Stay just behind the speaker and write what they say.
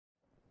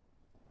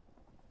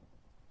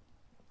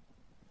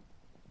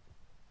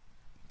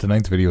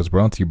Tonight's video is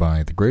brought to you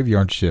by The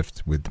Graveyard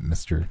Shift with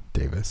Mr.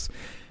 Davis,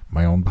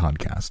 my own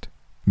podcast.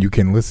 You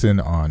can listen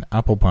on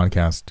Apple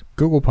Podcast,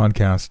 Google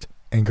Podcast,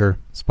 Anchor,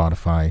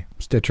 Spotify,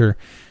 Stitcher,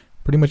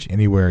 pretty much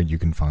anywhere you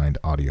can find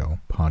audio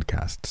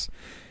podcasts.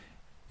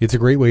 It's a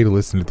great way to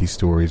listen to these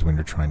stories when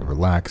you're trying to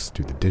relax,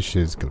 do the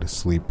dishes, go to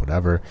sleep,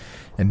 whatever,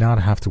 and not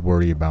have to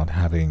worry about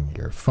having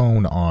your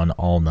phone on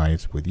all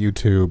night with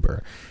YouTube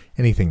or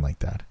anything like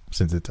that.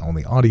 Since it's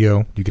only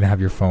audio, you can have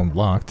your phone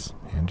locked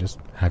and just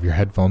have your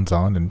headphones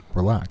on and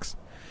relax.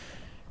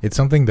 It's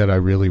something that I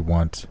really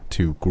want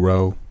to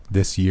grow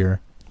this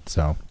year.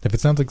 So if it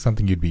sounds like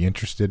something you'd be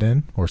interested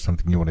in or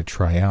something you want to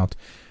try out,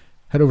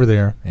 head over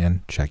there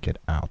and check it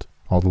out.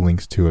 All the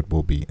links to it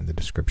will be in the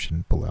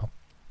description below.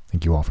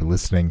 Thank you all for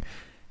listening,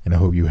 and I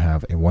hope you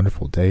have a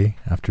wonderful day,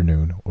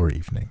 afternoon, or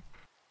evening.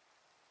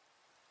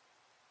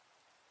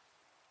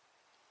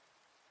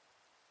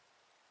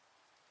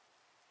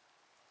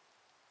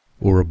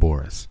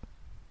 Ouroboros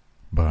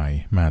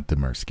by Matt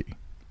Demersky.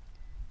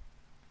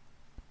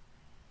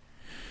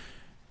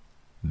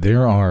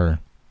 There are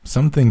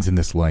some things in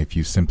this life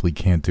you simply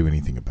can't do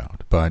anything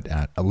about, but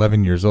at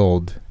 11 years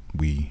old,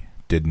 we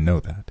didn't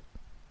know that.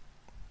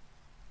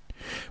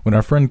 When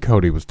our friend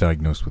Cody was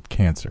diagnosed with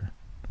cancer,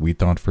 we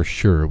thought for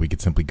sure we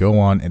could simply go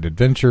on an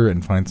adventure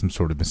and find some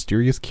sort of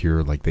mysterious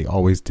cure like they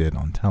always did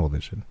on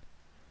television.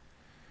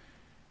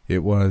 It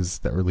was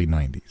the early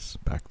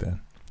 90s back then,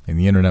 and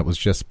the internet was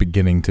just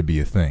beginning to be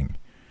a thing.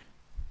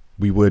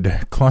 We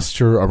would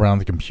cluster around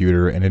the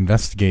computer and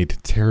investigate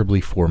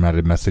terribly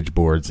formatted message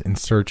boards in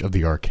search of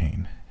the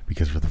arcane,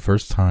 because for the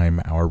first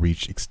time our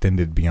reach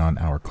extended beyond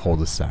our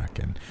cul-de-sac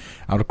and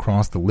out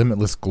across the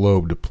limitless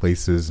globe to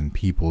places and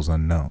peoples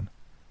unknown.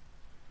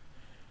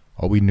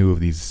 All we knew of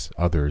these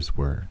others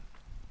were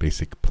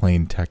basic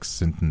plain text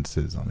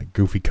sentences on a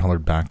goofy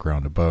colored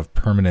background above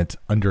permanent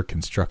under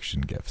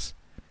construction GIFs.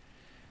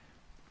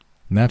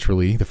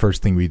 Naturally, the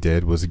first thing we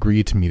did was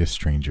agree to meet a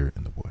stranger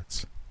in the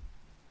woods.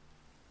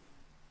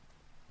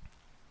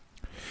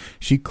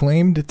 She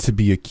claimed to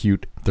be a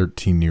cute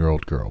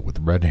 13-year-old girl with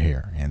red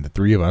hair, and the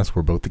three of us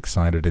were both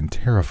excited and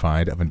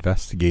terrified of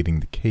investigating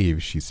the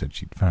cave she said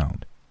she'd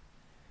found.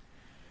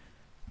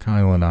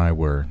 Kyle and I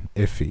were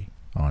iffy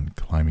on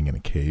climbing in a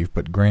cave,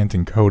 but Grant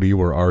and Cody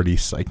were already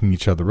psyching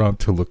each other up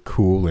to look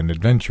cool and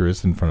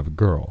adventurous in front of a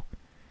girl.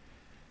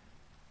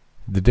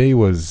 The day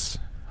was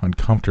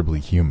uncomfortably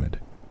humid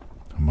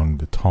among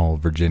the tall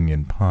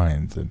Virginian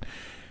pines, and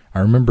I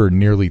remember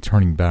nearly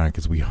turning back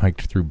as we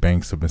hiked through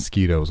banks of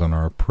mosquitoes on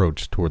our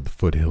approach toward the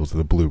foothills of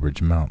the Blue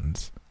Ridge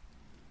Mountains.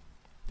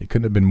 It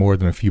couldn't have been more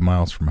than a few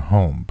miles from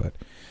home, but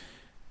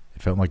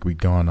it felt like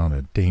we'd gone on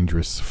a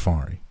dangerous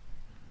safari.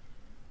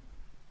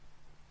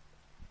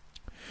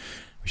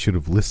 We should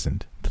have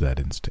listened to that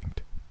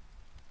instinct.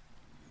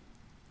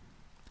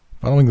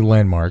 Following the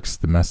landmarks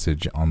the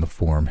message on the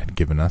form had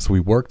given us, we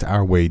worked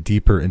our way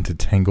deeper into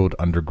tangled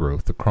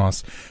undergrowth,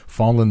 across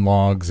fallen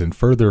logs, and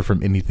further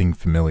from anything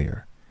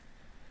familiar.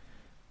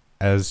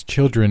 As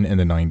children in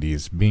the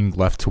 90s, being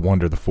left to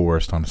wander the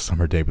forest on a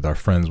summer day with our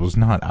friends was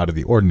not out of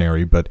the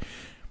ordinary, but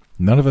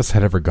none of us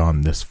had ever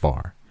gone this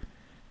far.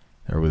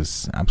 There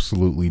was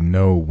absolutely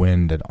no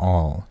wind at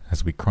all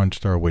as we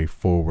crunched our way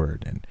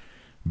forward, and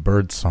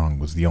birdsong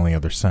was the only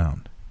other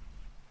sound.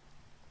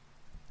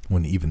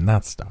 When even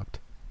that stopped,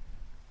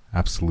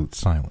 absolute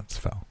silence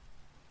fell.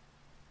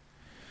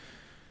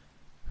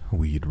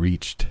 We had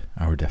reached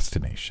our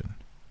destination.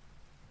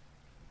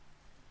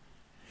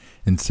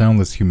 In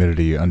soundless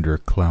humidity under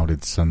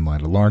clouded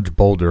sunlight, a large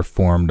boulder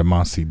formed a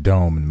mossy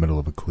dome in the middle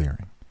of a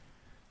clearing.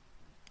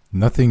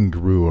 Nothing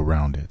grew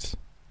around it,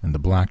 and the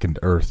blackened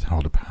earth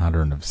held a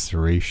pattern of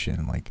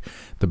serration, like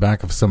the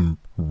back of some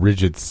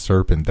rigid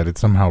serpent that had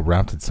somehow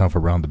wrapped itself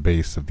around the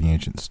base of the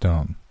ancient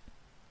stone.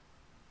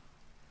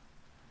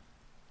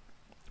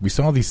 We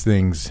saw these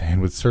things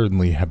and would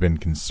certainly have been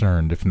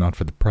concerned if not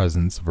for the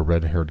presence of a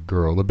red-haired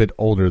girl a bit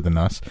older than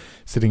us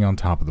sitting on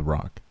top of the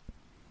rock.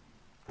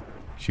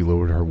 She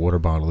lowered her water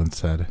bottle and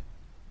said,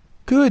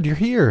 "Good, you're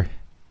here.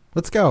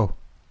 Let's go."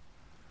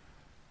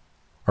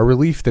 Our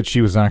relief that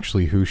she was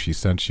actually who she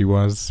said she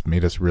was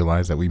made us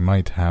realize that we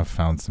might have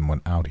found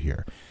someone out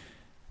here.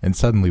 And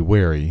suddenly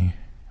wary,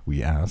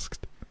 we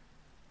asked,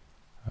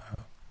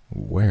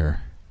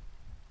 "Where?"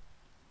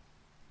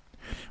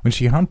 When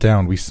she humped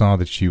down, we saw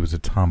that she was a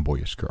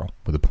tomboyish girl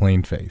with a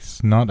plain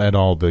face, not at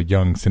all the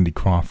young Cindy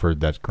Crawford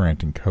that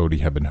Grant and Cody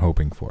had been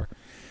hoping for.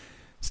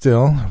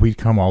 Still, we'd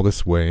come all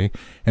this way,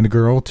 and a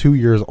girl 2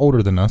 years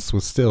older than us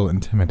was still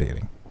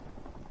intimidating.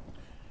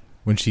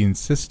 When she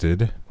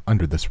insisted,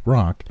 under this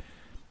rock,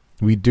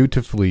 we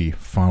dutifully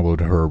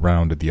followed her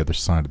around to the other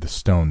side of the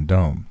stone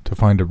dome to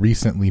find a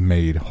recently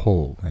made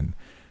hole and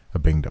a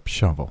banged-up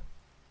shovel.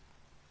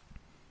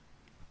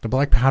 "The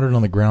black pattern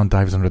on the ground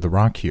dives under the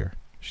rock here,"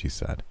 she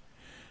said.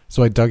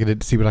 "So I dug at it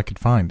to see what I could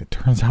find. It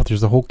turns out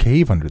there's a whole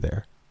cave under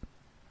there."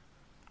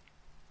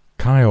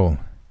 Kyle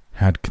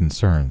had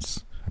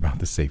concerns about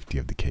the safety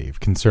of the cave,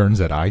 concerns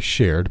that I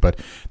shared, but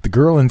the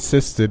girl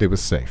insisted it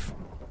was safe.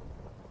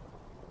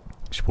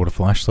 She pulled a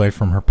flashlight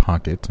from her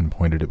pocket and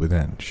pointed it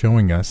within,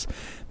 showing us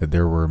that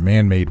there were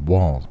man-made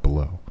walls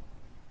below.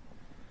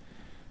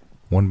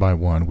 One by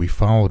one, we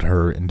followed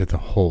her into the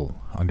hole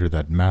under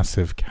that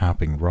massive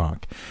capping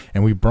rock,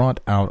 and we brought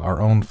out our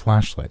own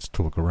flashlights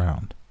to look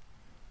around.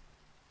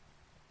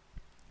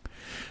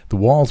 The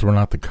walls were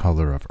not the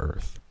color of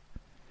earth.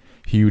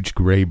 Huge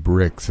gray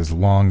bricks as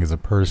long as a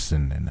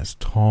person and as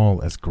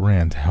tall as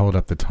Grant held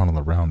up the tunnel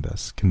around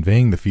us,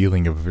 conveying the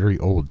feeling of a very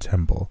old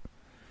temple.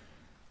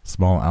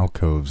 Small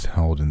alcoves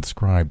held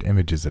inscribed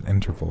images at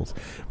intervals,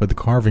 but the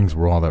carvings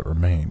were all that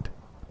remained.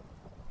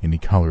 Any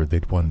color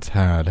they'd once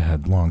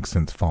had long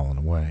since fallen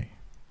away.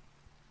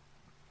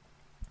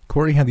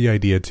 Corey had the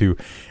idea to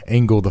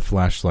angle the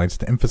flashlights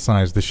to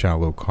emphasize the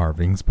shallow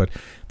carvings, but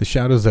the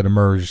shadows that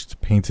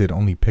emerged painted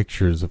only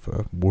pictures of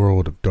a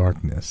world of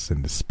darkness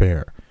and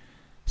despair.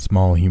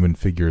 Small human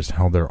figures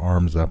held their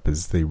arms up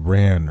as they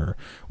ran or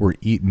were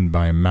eaten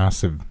by a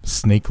massive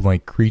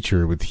snake-like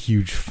creature with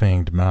huge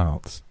fanged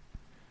mouths.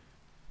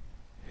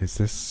 "Is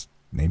this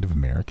Native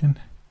American?"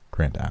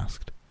 Grant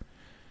asked.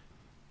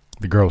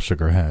 The girl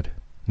shook her head.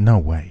 "No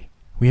way.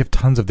 We have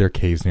tons of their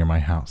caves near my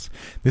house.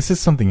 This is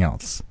something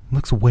else.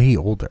 Looks way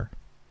older."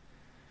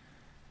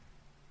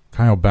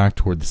 Kyle backed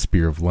toward the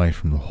spear of light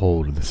from the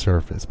hole to the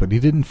surface, but he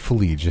didn't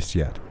flee just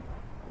yet.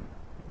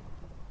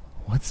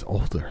 "What's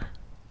older?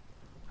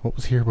 What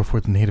was here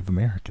before the Native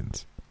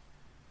Americans?"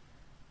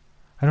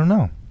 "I don't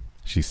know,"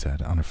 she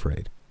said,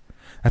 unafraid.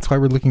 "That's why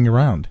we're looking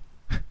around.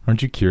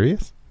 Aren't you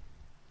curious?"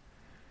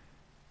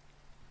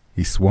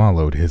 He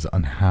swallowed his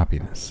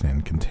unhappiness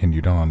and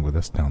continued on with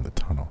us down the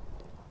tunnel.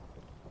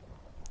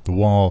 The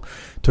wall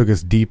took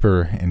us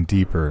deeper and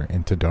deeper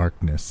into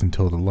darkness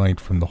until the light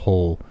from the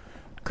hole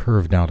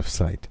curved out of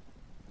sight.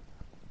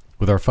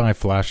 With our 5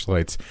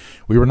 flashlights,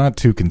 we were not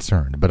too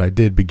concerned, but I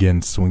did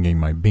begin swinging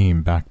my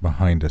beam back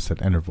behind us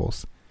at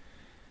intervals.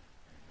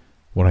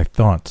 What I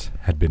thought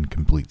had been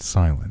complete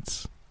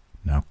silence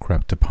now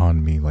crept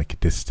upon me like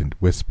distant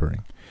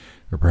whispering,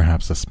 or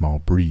perhaps a small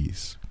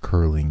breeze,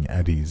 curling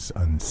eddies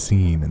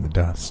unseen in the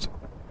dust.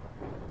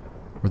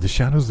 Were the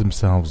shadows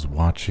themselves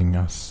watching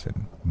us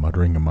and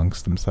muttering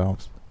amongst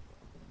themselves?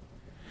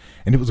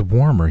 And it was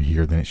warmer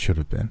here than it should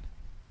have been.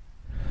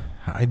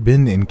 I'd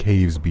been in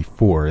caves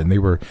before, and they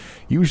were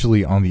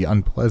usually on the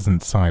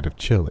unpleasant side of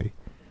chilly.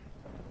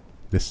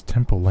 This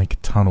temple-like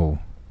tunnel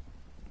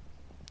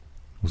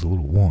was a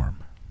little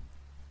warm.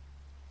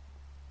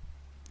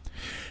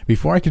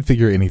 Before I could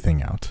figure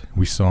anything out,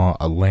 we saw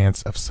a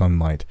lance of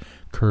sunlight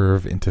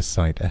curve into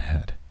sight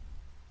ahead.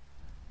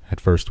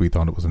 At first we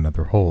thought it was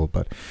another hole,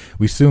 but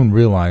we soon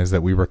realized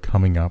that we were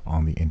coming up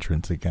on the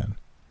entrance again.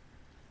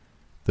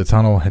 The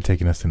tunnel had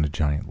taken us in a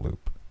giant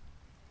loop.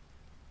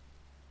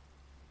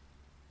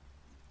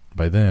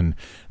 By then,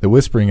 the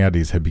whispering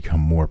eddies had become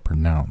more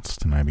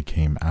pronounced, and I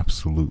became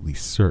absolutely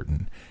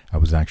certain I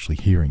was actually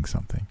hearing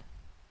something.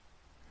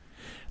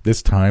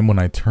 This time, when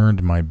I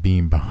turned my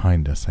beam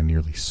behind us, I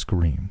nearly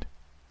screamed.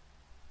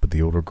 But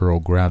the older girl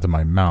grabbed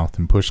my mouth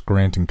and pushed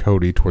Grant and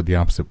Cody toward the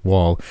opposite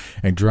wall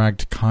and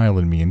dragged Kyle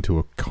and me into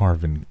a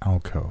carven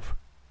alcove.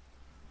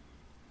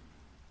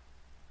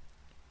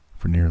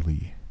 For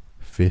nearly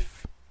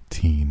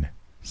 15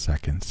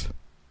 seconds,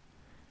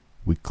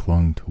 we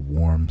clung to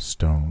warm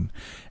stone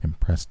and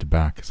pressed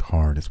back as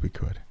hard as we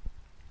could.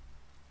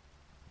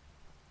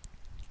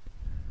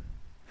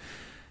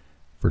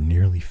 For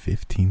nearly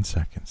 15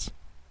 seconds,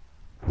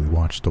 we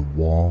watched a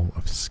wall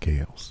of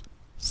scales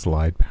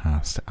slide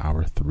past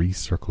our 3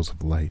 circles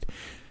of light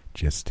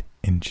just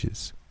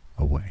inches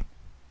away.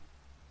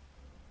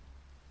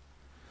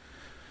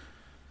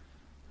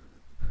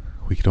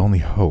 We could only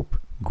hope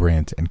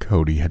Grant and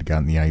Cody had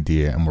gotten the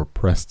idea and were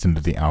pressed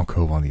into the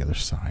alcove on the other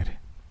side.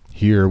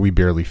 Here we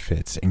barely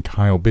fit, and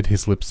Kyle bit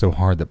his lip so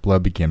hard that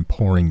blood began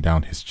pouring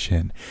down his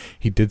chin.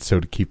 He did so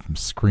to keep from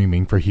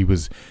screaming, for he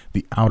was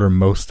the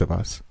outermost of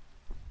us,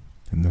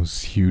 and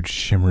those huge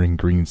shimmering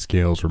green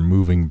scales were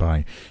moving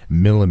by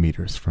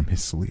millimeters from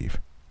his sleeve.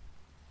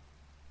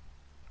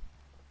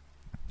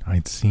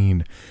 I'd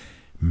seen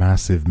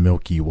massive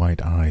milky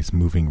white eyes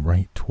moving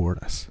right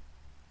toward us.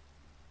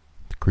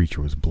 The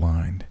creature was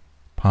blind,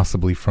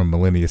 possibly from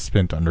millennia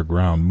spent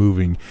underground,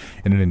 moving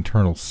in an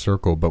internal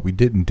circle, but we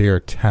didn't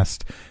dare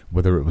test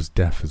whether it was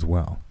deaf as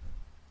well.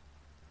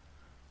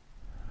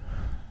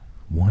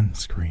 One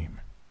scream.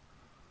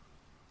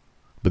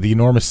 But the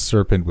enormous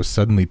serpent was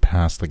suddenly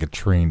passed like a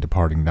train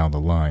departing down the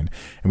line,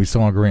 and we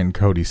saw Grant and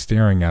Cody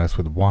staring at us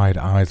with wide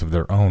eyes of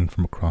their own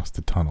from across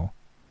the tunnel.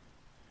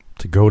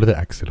 To go to the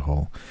exit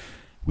hole,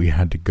 we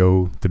had to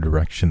go the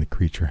direction the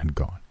creature had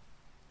gone.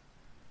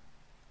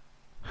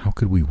 How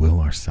could we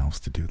will ourselves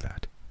to do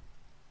that?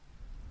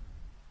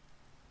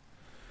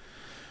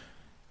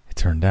 It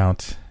turned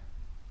out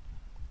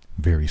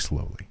very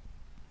slowly.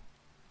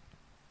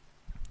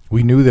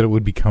 We knew that it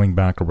would be coming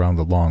back around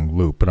the long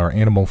loop, but our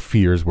animal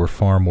fears were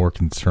far more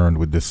concerned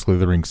with the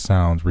slithering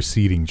sounds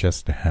receding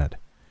just ahead.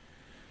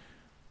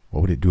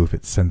 What would it do if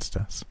it sensed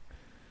us?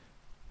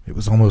 It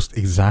was almost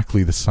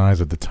exactly the size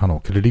of the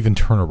tunnel. Could it even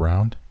turn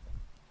around?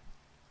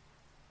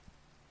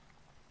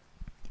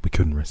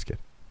 couldn't risk it.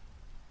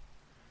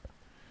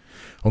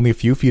 Only a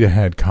few feet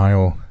ahead,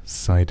 Kyle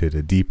sighted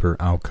a deeper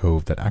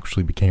alcove that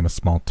actually became a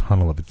small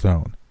tunnel of its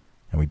own,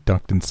 and we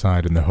ducked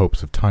inside in the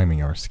hopes of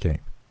timing our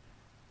escape.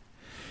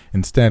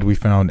 Instead, we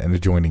found an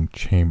adjoining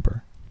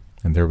chamber,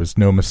 and there was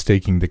no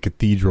mistaking the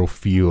cathedral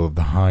feel of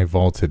the high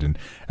vaulted and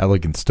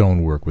elegant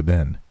stonework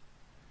within.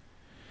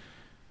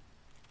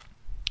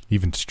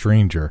 Even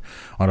stranger,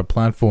 on a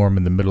platform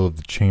in the middle of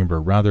the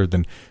chamber, rather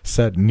than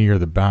set near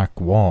the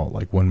back wall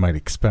like one might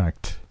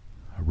expect,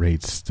 a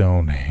raised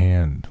stone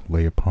hand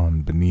lay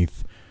upon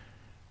beneath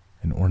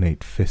an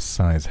ornate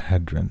fist-sized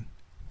hedron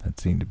that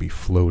seemed to be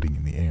floating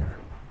in the air.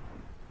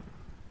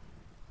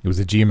 It was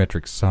a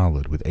geometric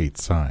solid with 8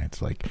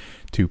 sides, like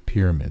 2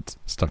 pyramids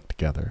stuck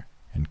together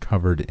and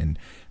covered in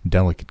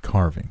delicate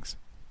carvings.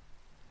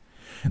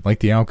 Like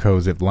the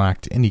alcoves, it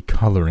lacked any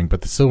coloring,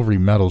 but the silvery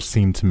metal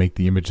seemed to make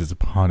the images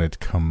upon it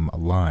come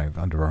alive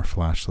under our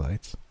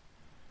flashlights.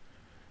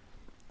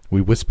 We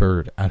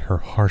whispered at her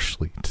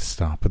harshly to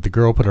stop, but the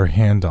girl put her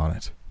hand on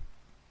it,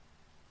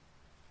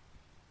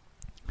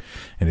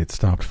 and it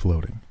stopped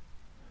floating.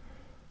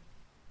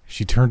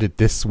 She turned it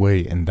this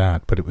way and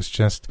that, but it was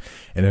just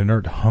an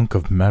inert hunk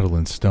of metal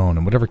and stone,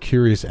 and whatever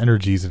curious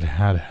energies it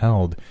had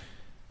held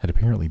had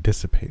apparently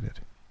dissipated.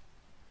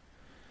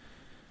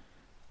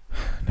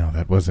 No,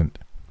 that wasn't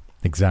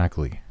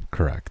exactly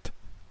correct.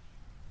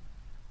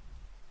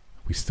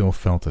 We still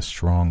felt a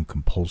strong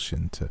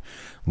compulsion to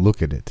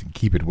look at it and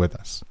keep it with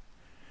us.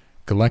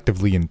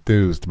 Collectively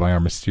enthused by our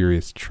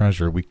mysterious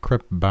treasure, we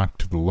crept back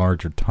to the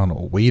larger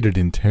tunnel, waited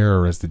in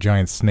terror as the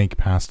giant snake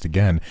passed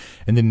again,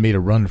 and then made a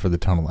run for the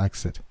tunnel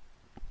exit.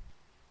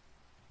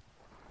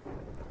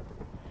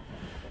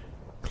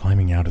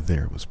 Climbing out of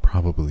there was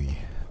probably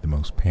the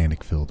most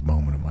panic-filled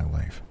moment of my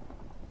life.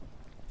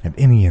 At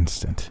any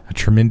instant, a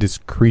tremendous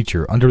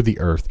creature under the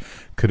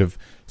earth could have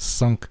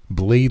sunk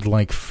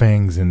blade-like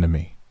fangs into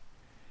me,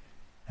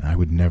 and I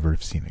would never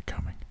have seen it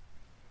coming.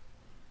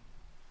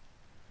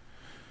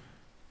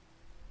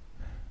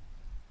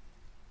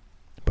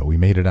 But we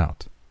made it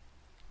out,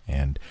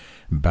 and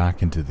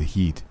back into the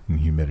heat and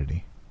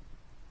humidity.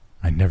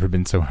 I'd never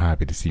been so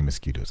happy to see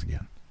mosquitoes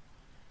again.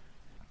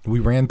 We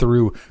ran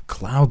through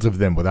clouds of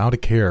them without a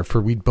care, for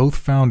we'd both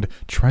found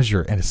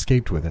treasure and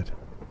escaped with it.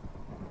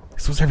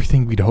 This was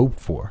everything we'd hoped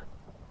for.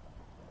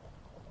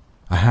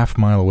 A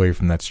half-mile away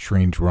from that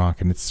strange rock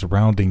and its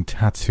surrounding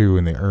tattoo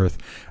in the earth,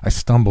 I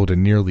stumbled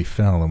and nearly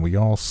fell, and we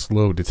all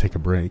slowed to take a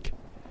break.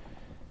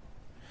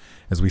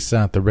 As we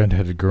sat, the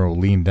red-headed girl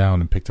leaned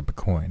down and picked up a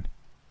coin.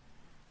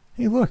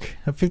 "Hey, look,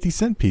 a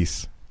 50-cent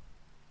piece."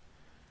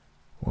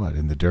 "What,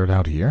 in the dirt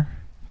out here?"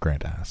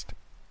 Grant asked.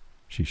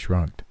 She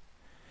shrugged.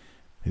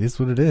 "It is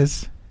what it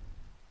is."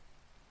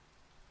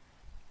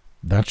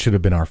 That should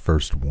have been our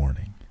first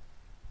warning,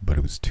 but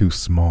it was too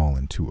small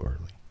and too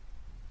early.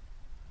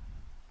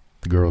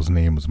 The girl's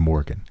name was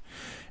Morgan,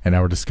 and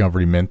our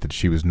discovery meant that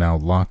she was now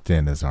locked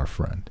in as our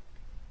friend.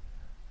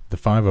 The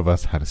 5 of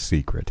us had a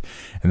secret,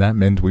 and that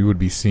meant we would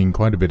be seeing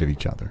quite a bit of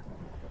each other.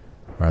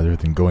 Rather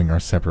than going our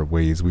separate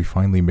ways, we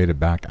finally made it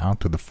back out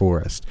to the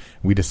forest.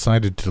 We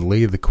decided to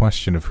lay the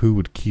question of who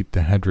would keep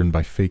the hedron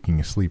by faking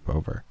a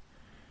sleepover.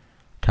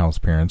 Cal's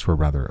parents were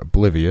rather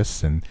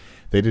oblivious, and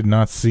they did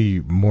not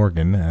see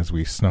Morgan as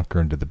we snuck her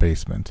into the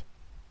basement.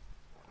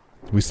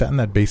 We sat in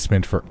that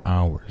basement for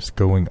hours,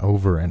 going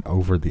over and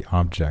over the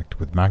object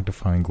with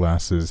magnifying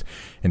glasses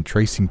and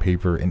tracing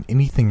paper and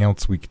anything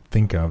else we could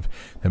think of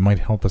that might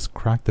help us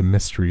crack the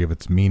mystery of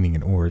its meaning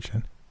and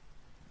origin.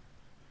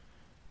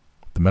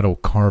 The metal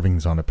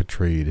carvings on it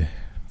portrayed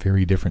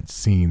very different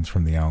scenes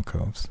from the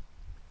alcoves.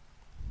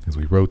 As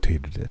we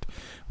rotated it,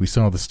 we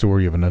saw the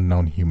story of an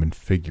unknown human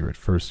figure, at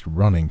first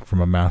running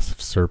from a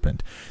massive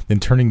serpent, then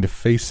turning to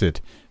face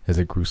it as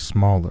it grew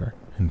smaller,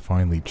 and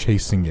finally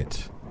chasing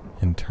it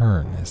in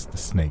turn as the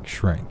snake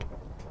shrank.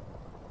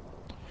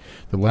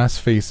 The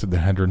last face of the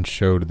hedron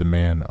showed the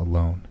man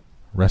alone,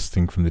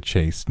 resting from the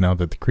chase now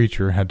that the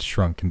creature had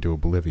shrunk into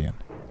oblivion.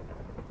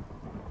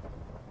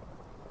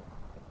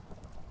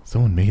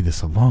 "Someone made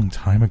this a long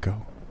time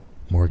ago,"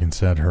 Morgan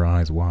said, her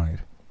eyes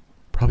wide.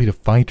 "Probably to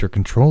fight or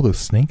control those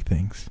snake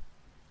things."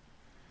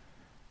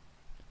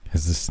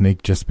 "Has the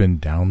snake just been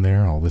down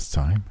there all this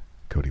time?"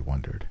 Cody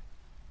wondered.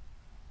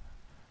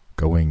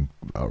 "Going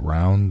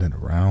around and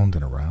around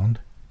and around?"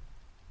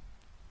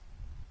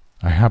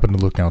 I happened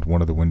to look out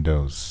one of the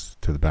windows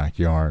to the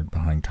backyard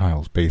behind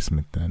Kyle's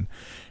basement then,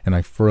 and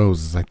I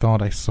froze as I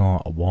thought I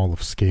saw a wall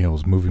of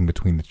scales moving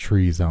between the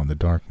trees out in the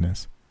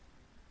darkness.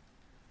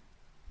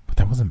 But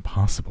that wasn't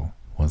possible,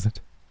 was it?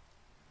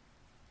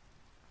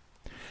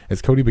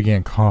 As Cody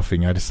began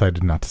coughing, I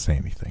decided not to say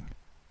anything.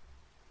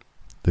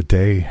 The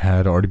day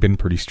had already been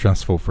pretty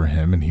stressful for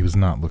him, and he was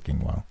not looking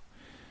well.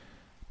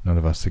 None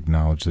of us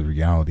acknowledged the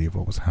reality of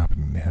what was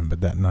happening to him,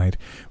 but that night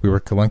we were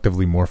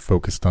collectively more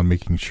focused on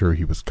making sure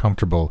he was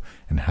comfortable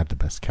and had the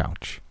best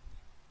couch.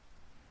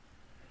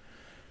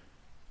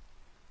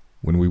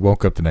 When we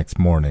woke up the next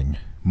morning,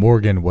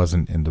 Morgan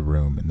wasn't in the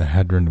room, and the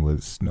hedron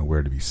was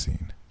nowhere to be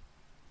seen.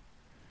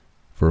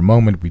 For a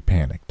moment we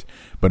panicked,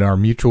 but our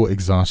mutual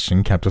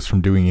exhaustion kept us from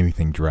doing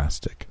anything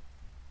drastic.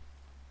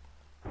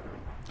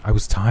 I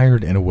was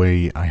tired in a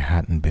way I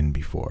hadn't been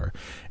before.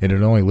 It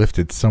had only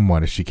lifted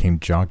somewhat as she came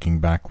jogging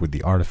back with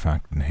the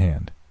artifact in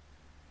hand.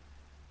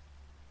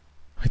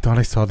 "I thought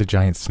I saw the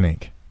giant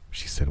snake,"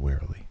 she said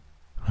wearily.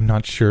 "I'm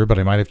not sure, but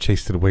I might have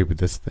chased it away with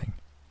this thing."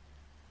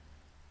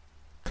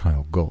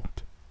 Kyle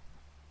gulped.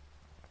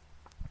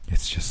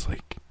 "It's just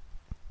like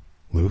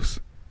loose?"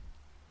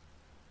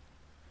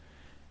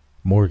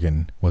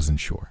 Morgan wasn't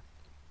sure,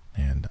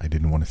 and I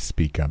didn't want to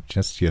speak up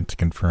just yet to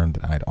confirm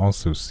that I'd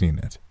also seen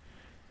it.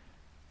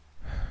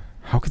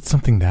 How could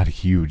something that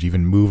huge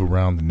even move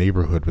around the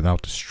neighborhood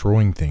without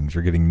destroying things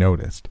or getting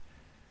noticed?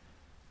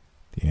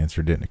 The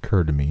answer didn't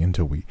occur to me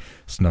until we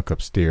snuck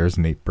upstairs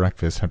and ate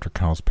breakfast after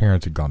Kyle's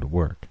parents had gone to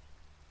work.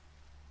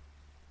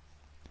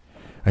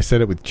 I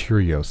said it with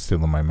Cheerios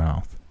still in my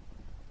mouth.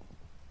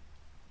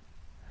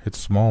 "It's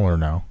smaller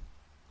now."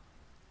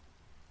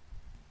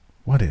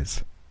 "What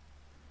is?"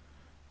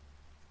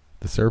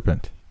 "The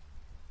serpent.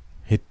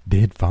 It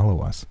did follow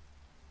us.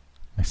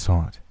 I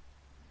saw it."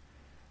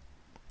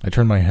 I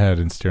turned my head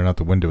and stared out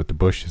the window at the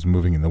bushes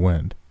moving in the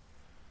wind.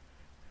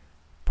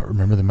 "But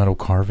remember the metal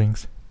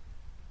carvings?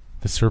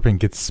 The serpent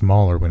gets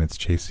smaller when it's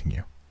chasing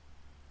you."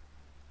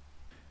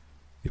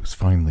 It was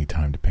finally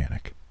time to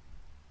panic.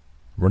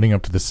 Running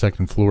up to the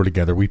second floor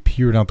together, we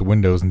peered out the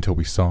windows until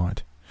we saw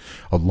it.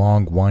 A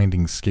long,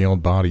 winding,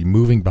 scaled body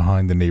moving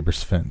behind the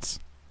neighbor's fence.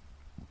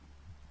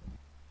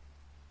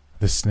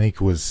 The snake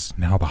was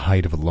now the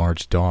height of a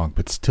large dog,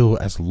 but still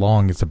as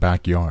long as a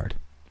backyard.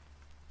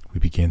 We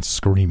began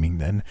screaming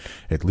then,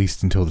 at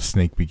least until the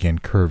snake began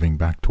curving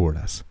back toward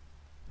us.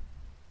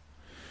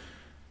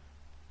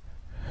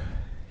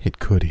 It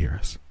could hear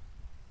us.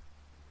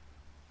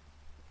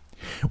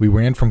 We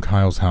ran from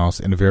Kyle's house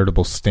in a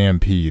veritable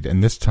stampede,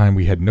 and this time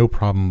we had no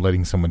problem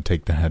letting someone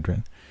take the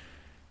Hedron.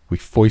 We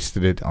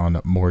foisted it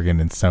on Morgan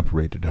and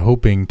separated,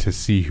 hoping to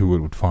see who it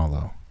would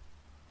follow.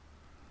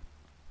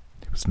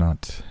 It was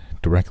not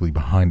directly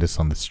behind us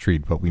on the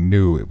street, but we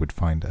knew it would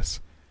find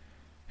us.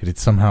 It had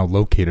somehow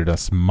located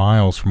us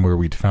miles from where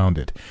we'd found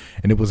it,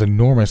 and it was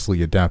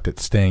enormously adept at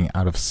staying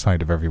out of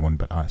sight of everyone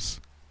but us.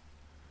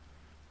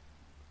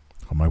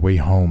 On my way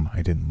home,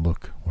 I didn't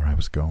look where I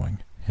was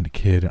going, and a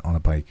kid on a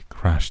bike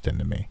crashed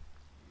into me.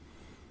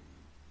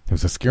 It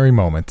was a scary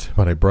moment,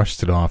 but I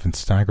brushed it off and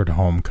staggered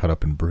home cut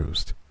up and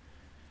bruised.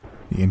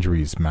 The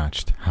injuries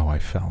matched how I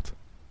felt.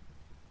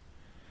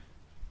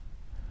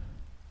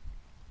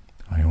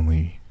 I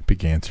only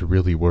began to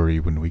really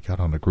worry when we got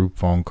on a group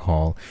phone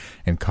call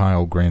and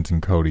Kyle, Grant,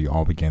 and Cody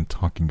all began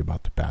talking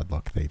about the bad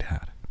luck they'd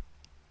had.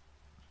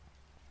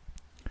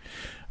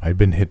 I'd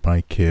been hit by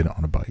a kid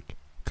on a bike.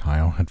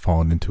 Kyle had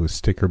fallen into a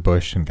sticker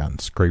bush and gotten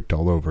scraped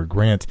all over.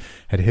 Grant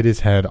had hit his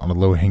head on a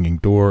low-hanging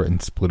door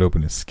and split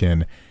open his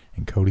skin,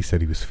 and Cody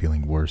said he was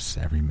feeling worse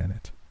every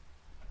minute.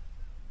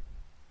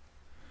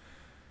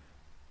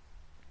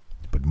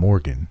 But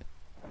Morgan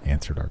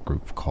answered our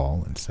group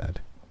call and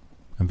said,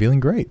 "I'm feeling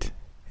great,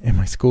 and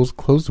my school's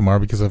closed tomorrow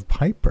because of a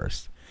pipe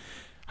burst.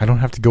 I don't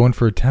have to go in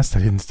for a test I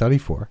didn't study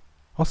for.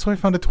 Also, I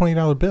found a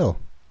 $20 bill."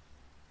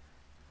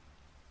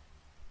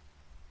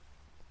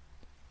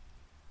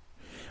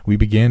 We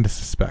began to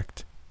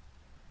suspect,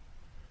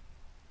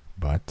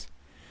 but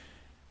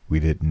we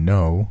didn't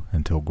know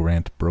until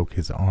Grant broke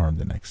his arm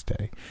the next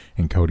day,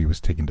 and Cody was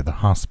taken to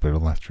the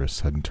hospital after a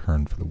sudden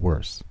turn for the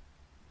worse.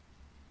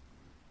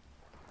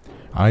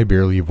 I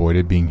barely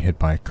avoided being hit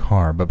by a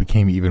car, but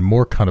became even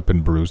more cut up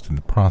and bruised in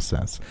the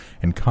process,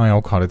 and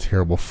Kyle caught a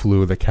terrible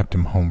flu that kept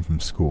him home from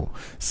school.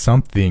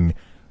 Something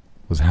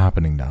was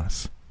happening to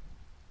us.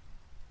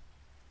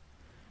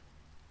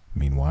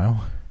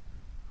 Meanwhile,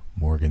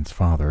 Morgan's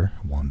father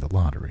won the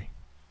lottery.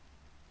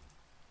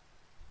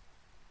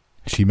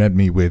 She met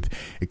me with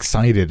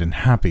excited and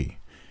happy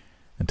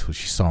until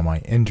she saw my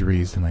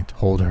injuries, and I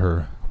told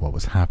her what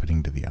was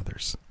happening to the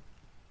others.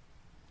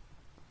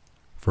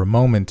 For a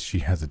moment, she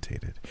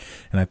hesitated,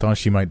 and I thought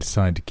she might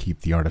decide to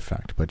keep the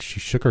artifact, but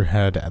she shook her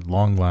head at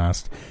long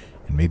last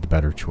and made the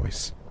better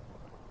choice.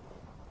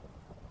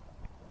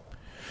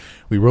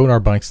 We rode our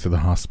bikes to the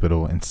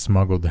hospital and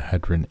smuggled the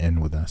Hedron in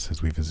with us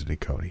as we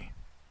visited Cody.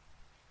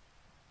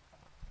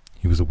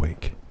 He was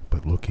awake,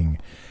 but looking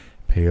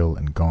pale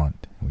and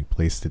gaunt, and we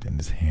placed it in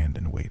his hand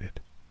and waited.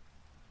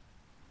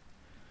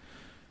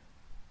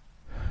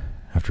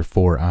 After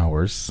 4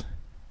 hours,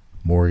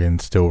 Morgan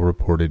still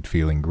reported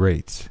feeling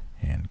great,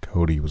 and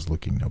Cody was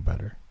looking no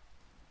better.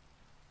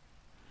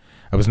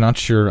 I was not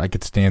sure I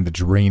could stand the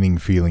draining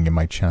feeling in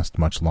my chest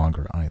much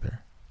longer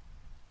either.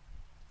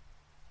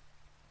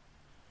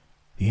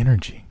 The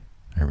energy,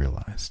 I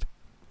realized.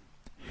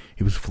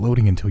 It was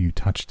floating until you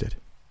touched it.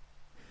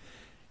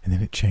 And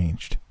then it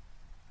changed.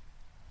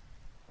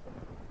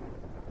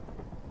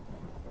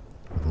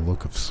 With a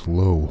look of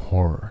slow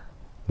horror,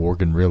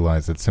 Morgan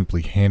realized that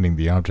simply handing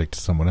the object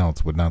to someone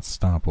else would not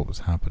stop what was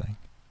happening.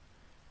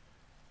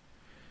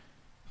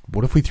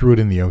 What if we threw it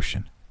in the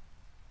ocean?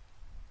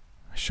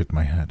 I shook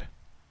my head.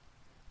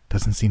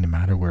 Doesn't seem to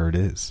matter where it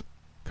is.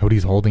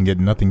 Cody's holding it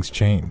and nothing's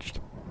changed.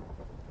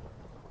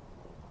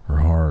 Her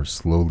horror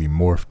slowly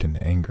morphed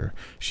into anger.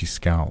 She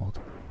scowled.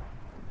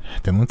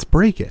 Then let's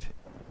break it.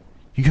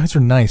 You guys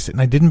are nice, and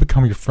I didn't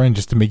become your friend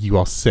just to make you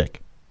all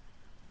sick.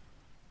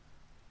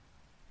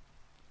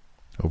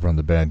 Over on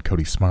the bed,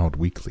 Cody smiled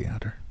weakly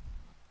at her.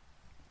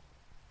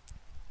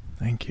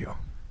 Thank you.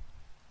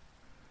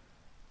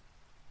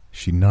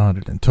 She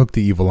nodded and took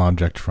the evil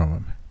object from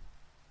him.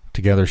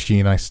 Together, she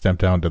and I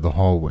stepped out into the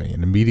hallway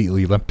and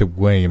immediately leapt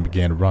away and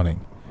began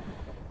running.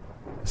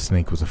 The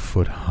snake was a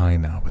foot high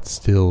now, but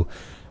still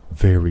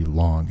very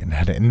long, and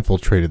had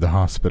infiltrated the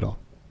hospital.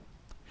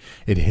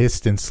 It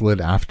hissed and slid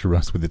after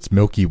us with its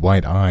milky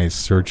white eyes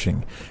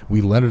searching.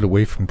 We led it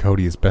away from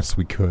Cody as best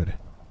we could.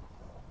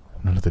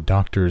 None of the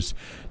doctors,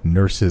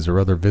 nurses, or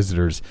other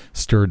visitors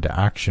stirred to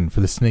action,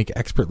 for the snake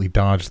expertly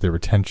dodged their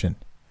attention.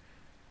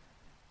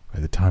 By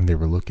the time they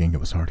were looking, it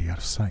was already out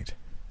of sight.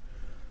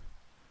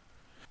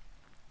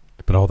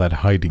 But all that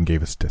hiding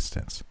gave us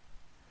distance.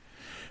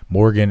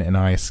 Morgan and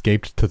I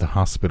escaped to the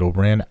hospital,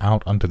 ran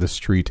out onto the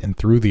street, and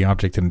threw the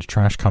object in a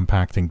trash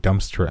compacting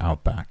dumpster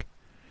out back.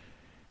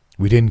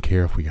 We didn't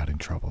care if we got in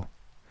trouble.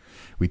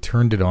 We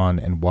turned it on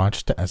and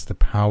watched as the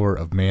power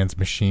of man's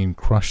machine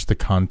crushed the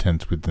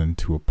contents within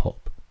to a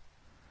pulp.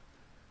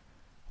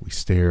 We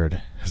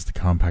stared as the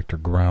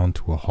compactor ground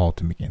to a halt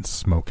and began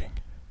smoking.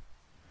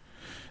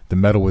 The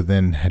metal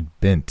within had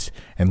bent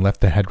and left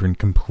the headroom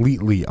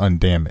completely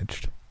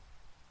undamaged.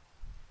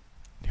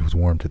 It was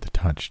warm to the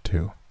touch,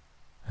 too,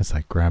 as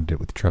I grabbed it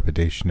with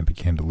trepidation and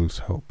began to lose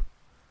hope.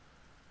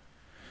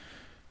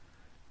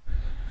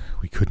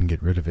 We couldn't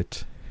get rid of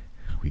it.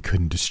 We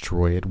couldn't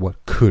destroy it.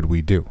 What could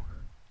we do?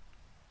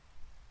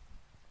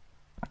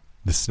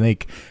 The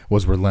snake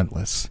was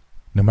relentless.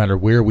 No matter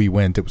where we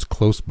went, it was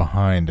close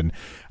behind, and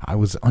I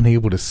was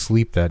unable to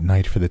sleep that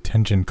night for the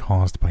tension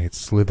caused by its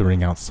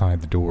slithering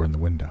outside the door and the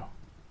window.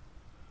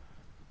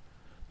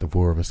 The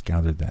four of us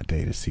gathered that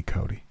day to see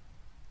Cody.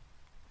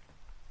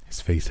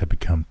 His face had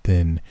become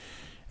thin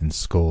and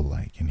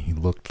skull-like, and he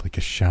looked like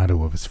a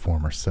shadow of his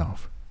former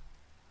self.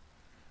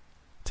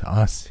 To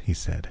us, he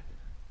said,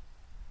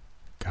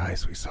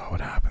 "Guys, we saw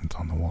what happened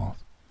on the walls.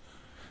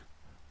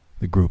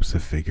 The groups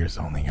of figures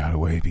only got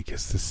away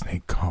because the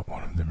snake caught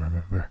one of them,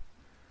 remember?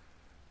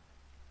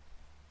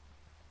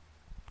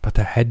 But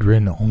the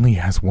headrin only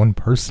has one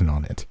person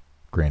on it,"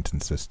 Grant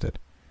insisted.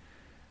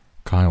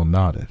 Kyle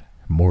nodded.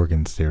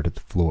 Morgan stared at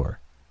the floor.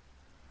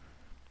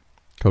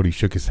 Cody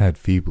shook his head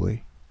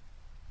feebly.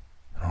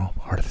 "They're all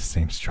part of the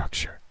same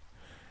structure.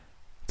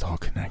 It's all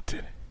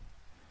connected.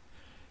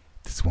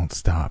 This won't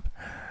stop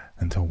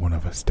until one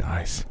of us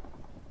dies."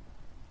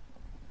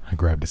 I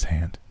grabbed his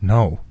hand.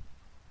 "No.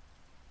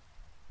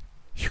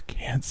 You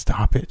can't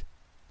stop it,"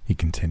 he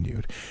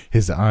continued,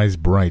 his eyes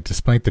bright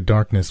despite the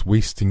darkness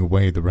wasting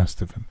away the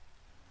rest of him.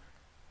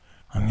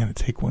 "I'm going to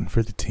take one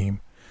for the team,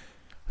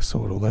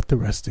 so it'll let the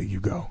rest of you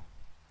go."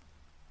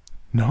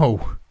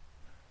 "No."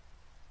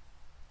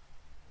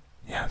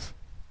 "Yes."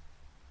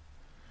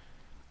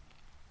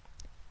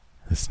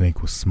 The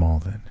snake was small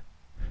then,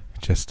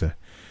 just a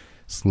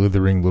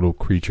slithering little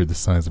creature the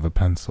size of a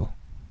pencil.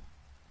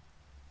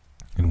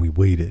 And we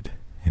waited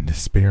in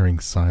despairing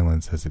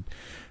silence as it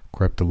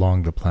crept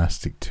along the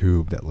plastic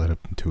tube that led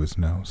up into his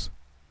nose.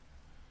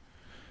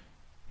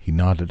 He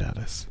nodded at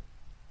us,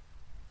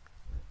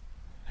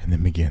 and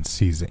then began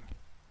seizing.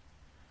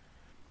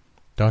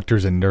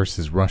 Doctors and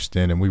nurses rushed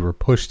in, and we were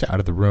pushed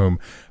out of the room,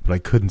 but I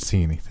couldn't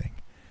see anything.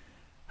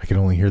 I could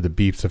only hear the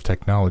beeps of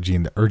technology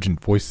and the urgent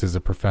voices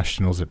of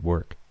professionals at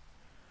work.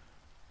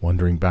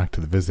 Wandering back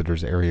to the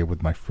visitors area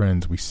with my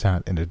friends, we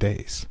sat in a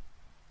daze.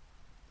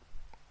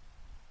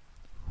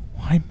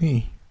 "Why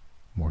me?"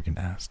 Morgan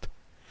asked.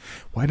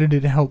 "Why did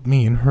it help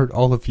me and hurt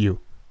all of you?"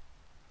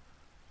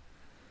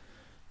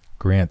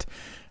 Grant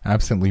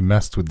absently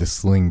messed with the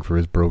sling for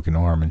his broken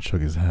arm and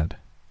shook his head.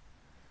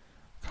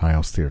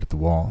 Kyle stared at the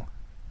wall.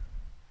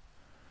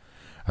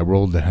 I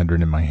rolled the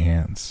headrin in my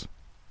hands.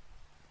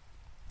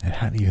 It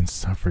hadn't even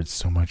suffered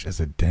so much as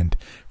a dent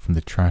from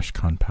the trash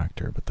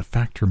compactor, but the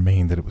fact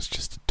remained that it was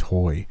just a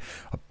toy,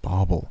 a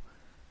bauble,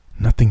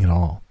 nothing at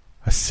all,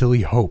 a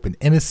silly hope, an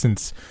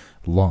innocence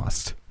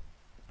lost.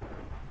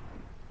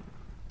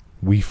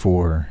 We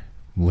four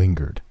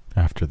lingered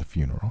after the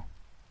funeral.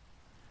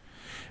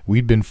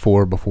 We'd been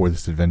four before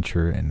this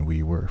adventure, and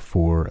we were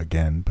four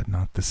again, but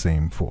not the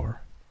same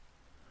four.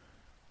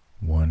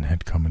 One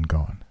had come and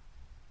gone.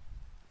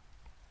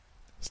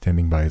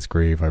 Standing by his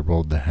grave, I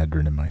rolled the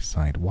headrin in my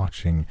sight,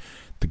 watching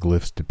the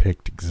glyphs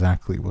depict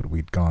exactly what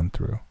we'd gone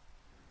through.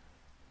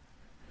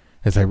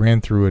 As I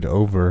ran through it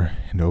over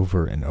and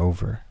over and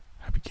over,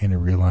 I began to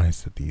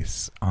realize that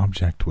this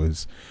object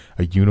was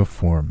a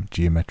uniform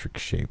geometric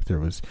shape. There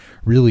was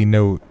really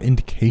no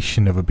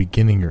indication of a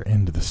beginning or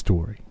end to the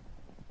story.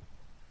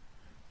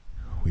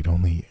 We'd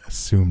only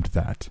assumed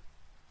that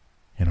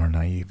in our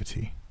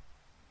naivety.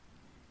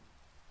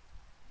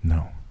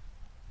 No.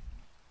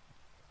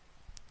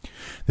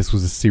 This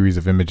was a series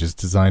of images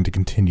designed to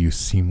continue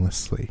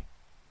seamlessly.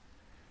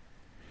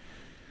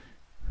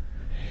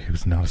 It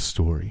was not a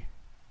story.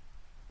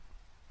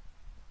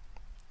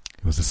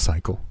 was a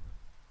cycle.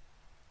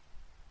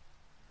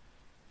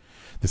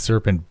 The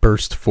serpent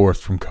burst forth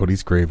from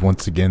Cody's grave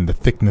once again, the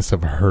thickness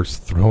of a hearse,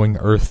 throwing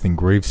earth and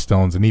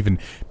gravestones and even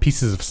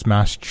pieces of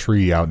smashed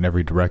tree out in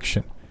every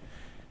direction.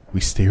 We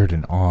stared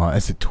in awe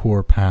as it tore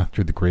a path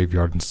through the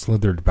graveyard and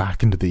slithered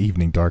back into the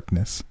evening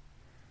darkness.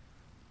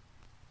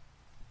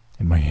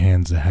 In my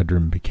hands, the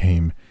headroom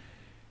became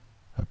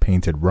a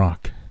painted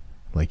rock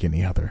like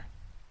any other.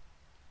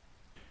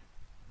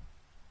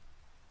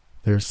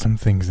 There are some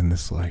things in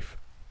this life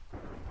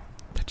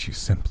that you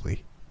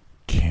simply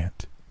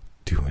can't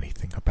do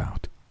anything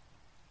about.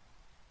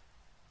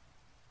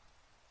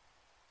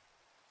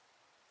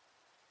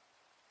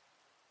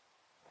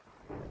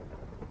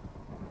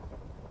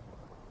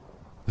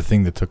 The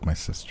Thing That Took My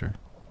Sister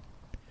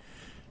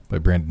by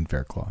Brandon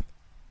Faircloth.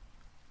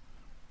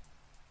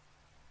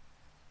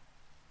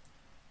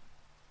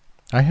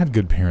 I had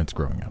good parents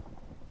growing up.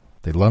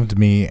 They loved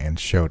me and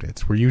showed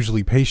it, were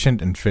usually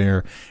patient and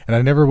fair, and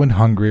I never went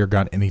hungry or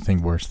got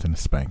anything worse than a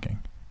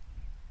spanking.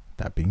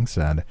 That being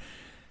said,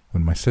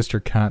 when my sister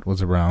Kat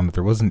was around,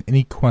 there wasn't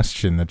any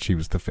question that she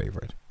was the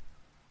favorite.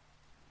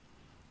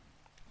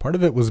 Part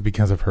of it was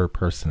because of her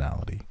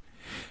personality.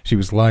 She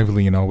was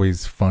lively and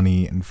always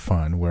funny and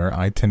fun, where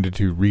I tended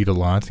to read a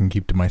lot and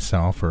keep to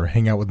myself or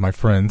hang out with my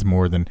friends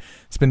more than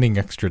spending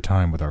extra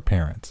time with our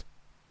parents.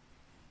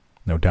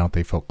 No doubt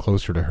they felt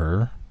closer to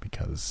her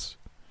because,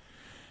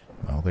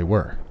 well, they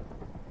were.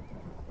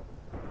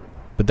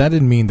 But that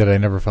didn't mean that I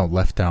never felt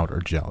left out or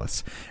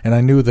jealous, and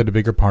I knew that a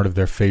bigger part of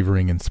their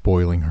favoring and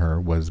spoiling her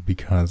was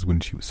because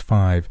when she was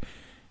 5,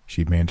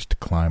 she'd managed to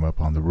climb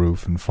up on the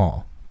roof and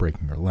fall,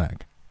 breaking her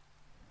leg.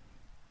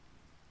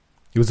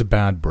 It was a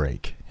bad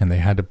break, and they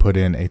had to put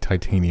in a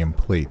titanium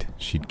plate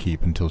she'd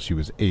keep until she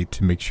was 8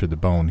 to make sure the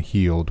bone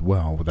healed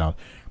well without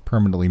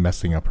permanently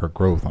messing up her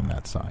growth on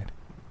that side.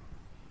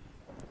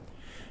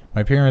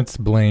 My parents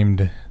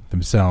blamed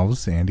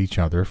themselves and each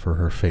other for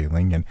her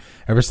failing, and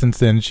ever since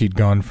then she'd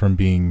gone from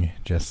being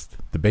just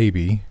the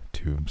baby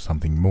to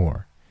something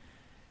more.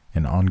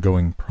 An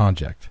ongoing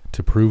project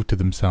to prove to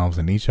themselves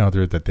and each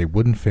other that they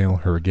wouldn't fail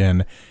her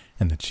again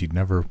and that she'd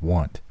never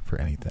want for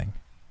anything.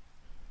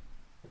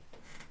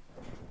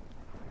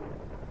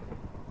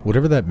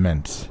 Whatever that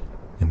meant,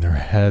 in their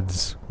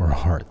heads or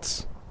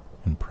hearts,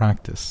 in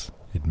practice,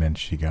 it meant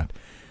she got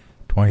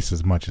twice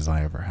as much as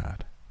I ever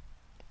had.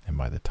 And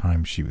by the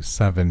time she was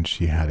 7,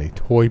 she had a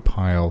toy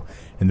pile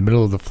in the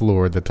middle of the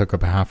floor that took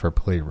up half her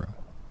playroom.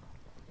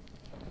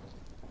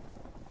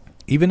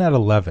 Even at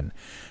 11,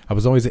 I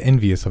was always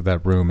envious of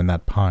that room and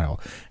that pile,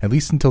 at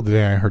least until the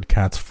day I heard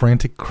Kat's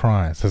frantic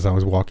cries as I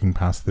was walking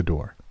past the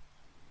door.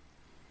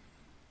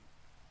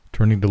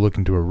 Turning to look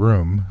into her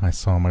room, I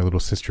saw my little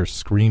sister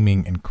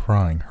screaming and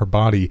crying, her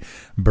body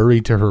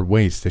buried to her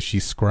waist as she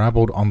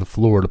scrabbled on the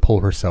floor to pull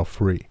herself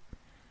free.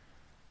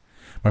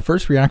 My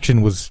first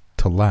reaction was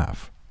to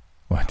laugh.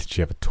 What, did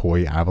she have a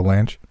toy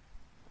avalanche?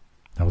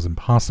 That was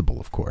impossible,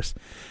 of course.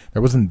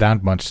 There wasn't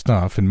that much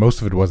stuff, and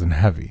most of it wasn't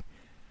heavy.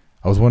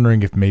 I was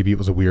wondering if maybe it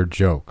was a weird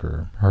joke,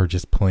 or her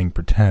just playing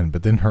pretend,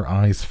 but then her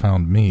eyes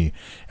found me,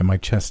 and my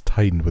chest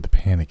tightened with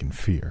panic and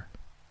fear.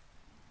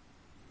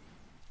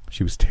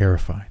 She was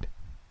terrified,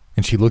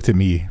 and she looked at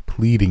me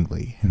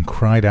pleadingly and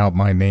cried out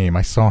my name.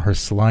 I saw her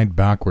slide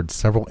backward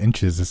several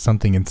inches as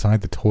something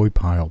inside the toy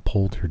pile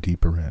pulled her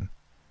deeper in.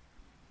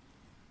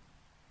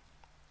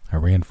 I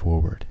ran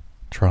forward,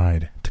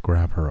 tried to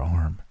grab her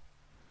arm.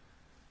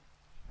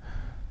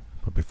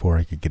 But before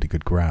I could get a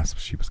good grasp,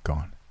 she was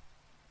gone.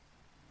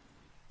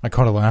 I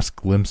caught a last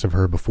glimpse of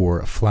her before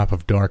a flap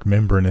of dark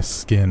membranous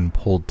skin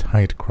pulled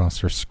tight across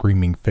her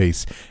screaming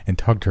face and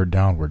tugged her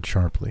downward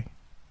sharply.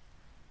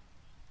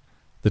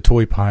 The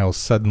toy pile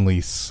suddenly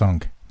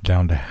sunk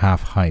down to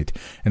half height,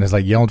 and as I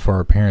yelled for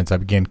our parents, I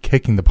began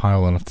kicking the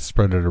pile enough to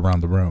spread it around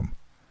the room.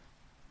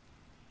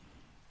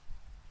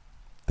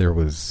 There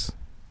was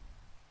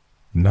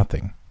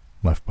nothing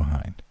left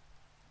behind.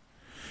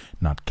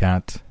 Not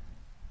Kat,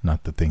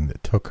 not the thing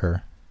that took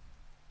her.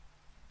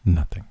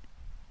 Nothing.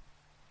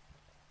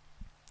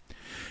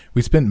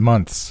 We spent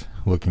months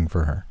looking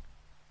for her,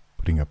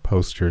 putting up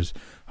posters,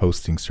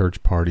 hosting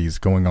search parties,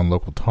 going on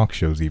local talk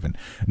shows even.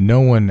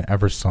 No one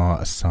ever saw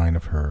a sign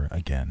of her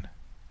again.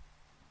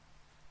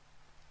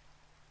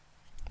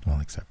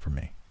 Well, except for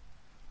me.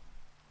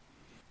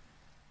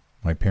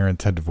 My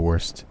parents had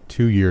divorced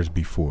 2 years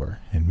before,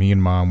 and me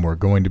and Mom were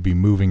going to be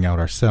moving out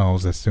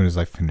ourselves as soon as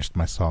I finished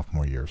my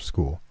sophomore year of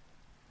school.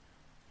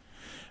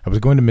 I was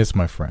going to miss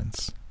my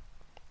friends.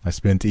 I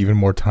spent even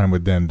more time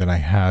with them than I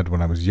had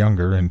when I was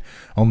younger, and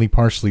only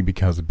partially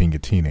because of being a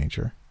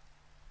teenager.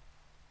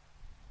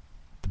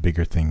 The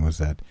bigger thing was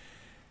that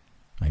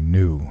I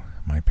knew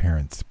my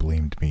parents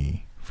blamed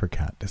me for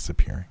Kat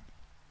disappearing.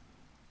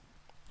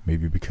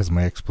 Maybe because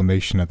my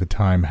explanation at the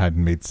time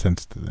hadn't made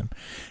sense to them.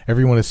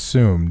 Everyone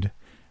assumed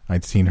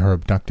I'd seen her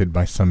abducted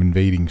by some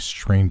invading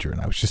stranger, and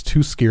I was just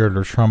too scared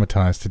or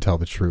traumatized to tell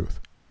the truth.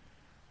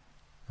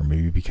 Or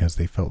maybe because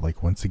they felt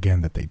like once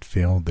again that they'd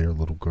failed their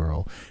little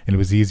girl, and it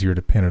was easier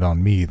to pin it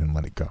on me than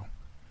let it go.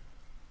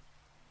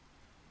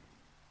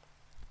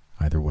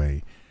 Either Either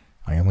way,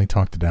 I only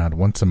talked to Dad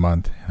once a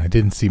month, and I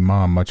didn't see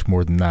Mom much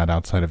more than that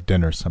outside of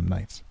dinner some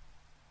nights.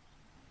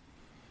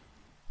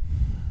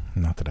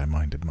 Not that I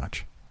minded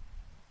much.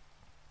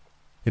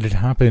 It had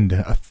happened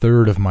a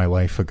third of my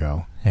life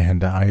ago,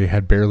 and I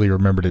had barely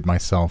remembered it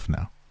myself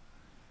now.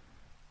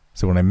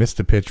 So when I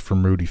missed a pitch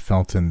from Rudy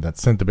Felton that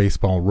sent the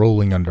baseball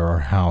rolling under our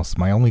house,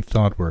 my only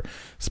thought were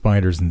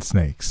spiders and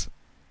snakes.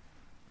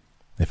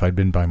 If I'd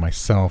been by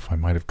myself, I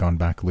might have gone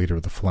back later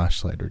with a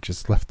flashlight or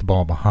just left the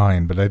ball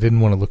behind, but I didn't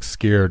want to look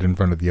scared in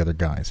front of the other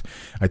guys.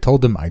 I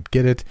told them I'd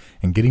get it,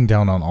 and getting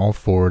down on all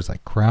fours, I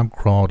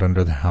crab-crawled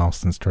under the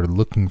house and started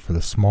looking for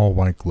the small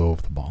white glow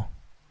of the ball.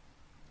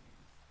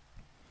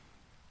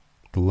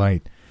 The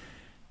light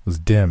was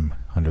dim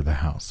under the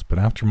house, but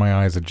after my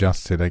eyes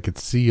adjusted, I could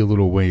see a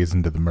little ways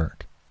into the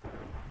murk.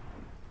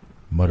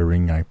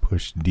 Muttering, I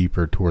pushed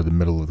deeper toward the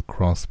middle of the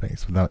crawl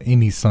space without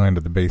any sign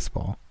of the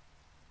baseball.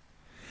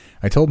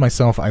 I told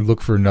myself I'd look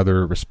for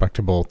another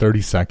respectable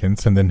 30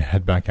 seconds and then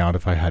head back out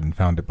if I hadn't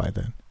found it by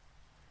then.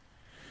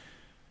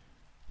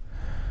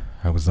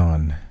 I was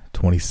on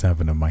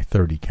 27 of my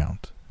 30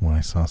 count when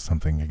I saw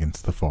something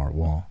against the far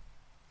wall.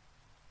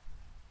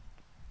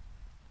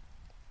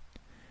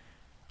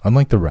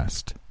 Unlike the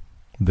rest,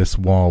 this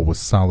wall was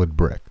solid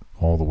brick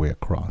all the way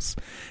across,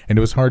 and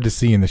it was hard to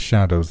see in the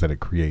shadows that it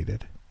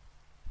created.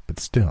 But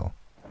still,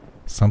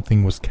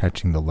 something was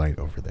catching the light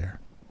over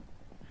there.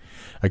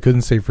 I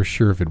couldn't say for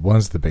sure if it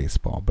was the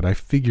baseball, but I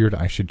figured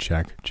I should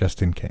check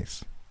just in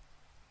case.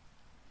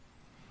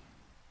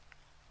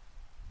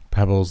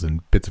 Pebbles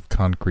and bits of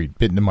concrete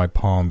bit into my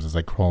palms as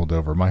I crawled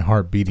over, my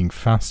heart beating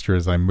faster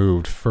as I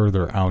moved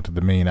further out of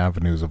the main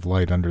avenues of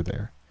light under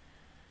there.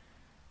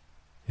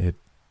 It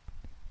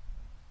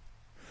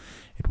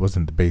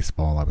wasn't the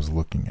baseball I was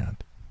looking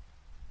at,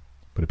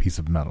 but a piece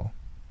of metal.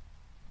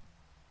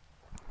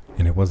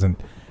 And it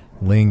wasn't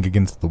laying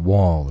against the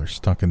wall or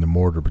stuck in the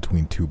mortar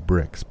between two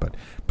bricks, but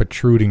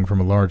protruding from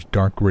a large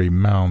dark gray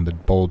mound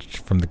that bulged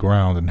from the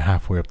ground and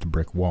halfway up the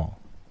brick wall.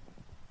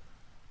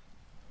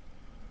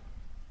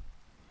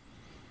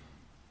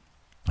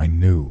 I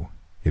knew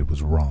it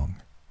was wrong.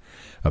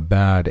 A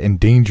bad and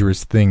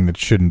dangerous thing that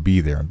shouldn't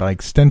be there, and by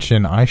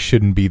extension, I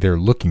shouldn't be there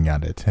looking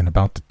at it and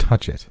about to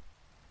touch it.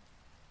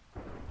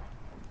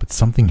 But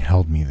something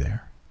held me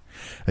there.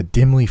 A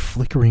dimly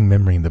flickering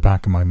memory in the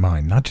back of my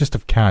mind, not just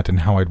of Kat and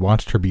how I'd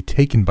watched her be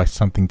taken by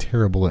something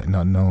terrible and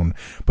unknown,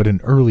 but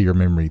an earlier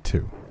memory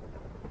too.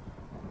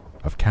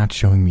 Of Kat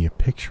showing me a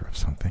picture of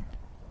something.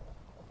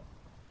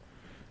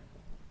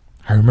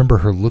 I remember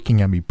her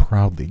looking at me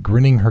proudly,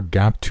 grinning her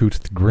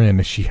gap-toothed grin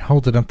as she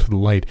held it up to the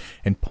light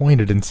and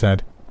pointed and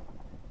said,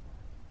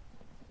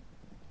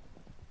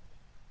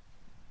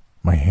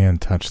 My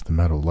hand touched the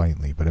metal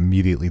lightly, but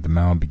immediately the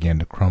mound began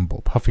to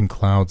crumble, puffing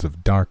clouds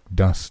of dark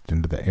dust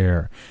into the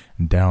air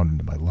and down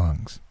into my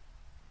lungs.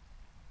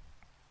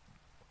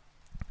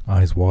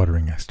 Eyes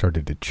watering, I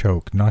started to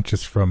choke, not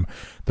just from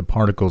the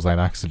particles I'd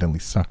accidentally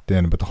sucked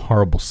in, but the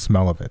horrible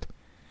smell of it.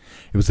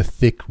 It was a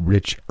thick,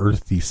 rich,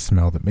 earthy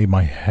smell that made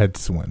my head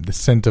swim, the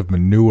scent of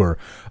manure,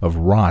 of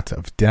rot,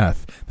 of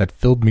death, that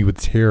filled me with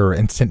terror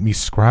and sent me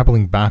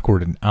scrabbling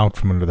backward and out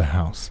from under the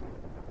house.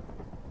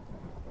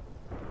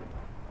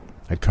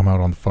 I'd come out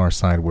on the far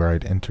side where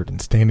I'd entered,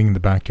 and standing in the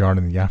backyard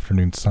in the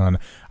afternoon sun,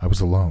 I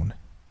was alone.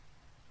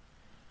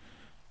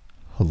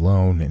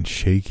 Alone and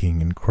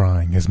shaking and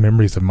crying as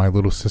memories of my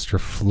little sister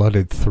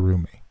flooded through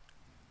me.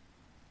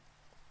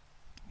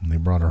 When they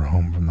brought her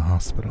home from the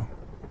hospital,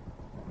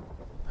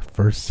 the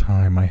first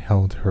time I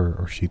held her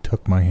or she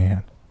took my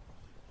hand.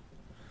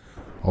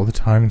 All the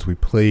times we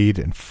played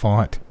and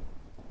fought,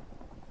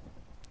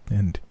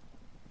 and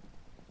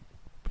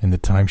the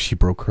time she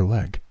broke her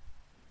leg.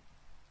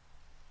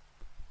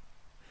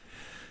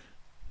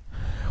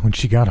 When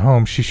she got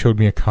home, she showed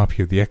me a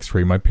copy of the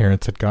x-ray my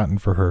parents had gotten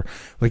for her,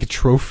 like a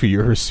trophy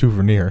or a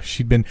souvenir.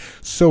 She'd been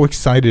so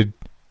excited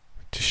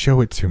to show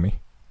it to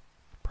me,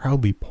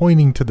 proudly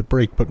pointing to the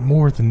break, but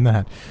more than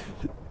that,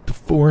 the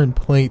foreign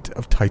plate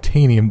of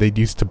titanium they'd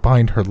used to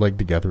bind her leg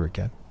together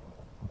again.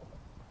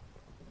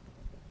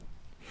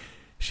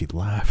 She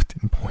laughed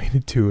and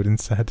pointed to it and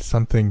said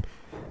something.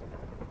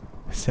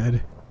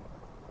 Said,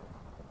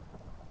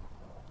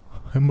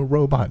 I'm a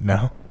robot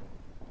now.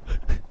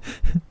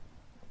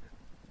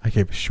 I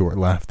gave a short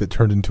laugh that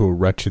turned into a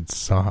wretched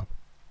sob.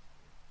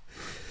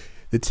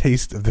 The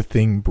taste of the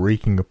thing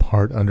breaking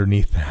apart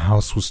underneath the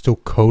house was still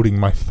coating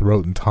my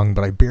throat and tongue,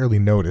 but I barely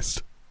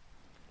noticed.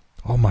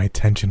 All my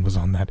attention was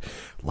on that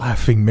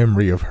laughing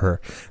memory of her,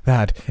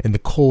 that and the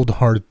cold,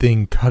 hard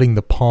thing cutting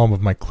the palm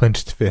of my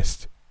clenched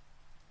fist.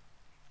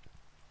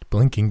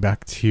 Blinking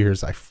back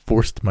tears, I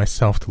forced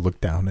myself to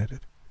look down at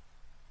it.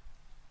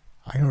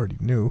 I already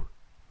knew.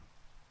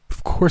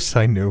 Of course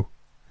I knew.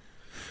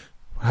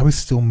 I was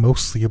still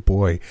mostly a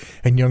boy,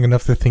 and young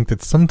enough to think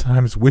that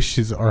sometimes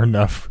wishes are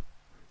enough.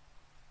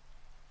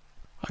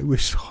 I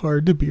wished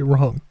hard to be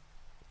wrong.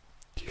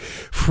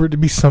 For it to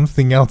be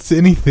something else,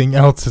 anything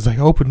else, as I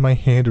opened my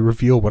hand to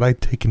reveal what I'd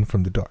taken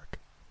from the dark.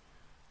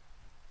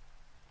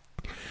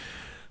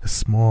 A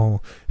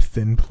small,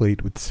 thin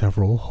plate with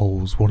several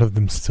holes, one of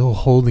them still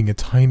holding a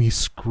tiny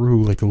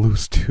screw like a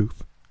loose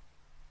tooth.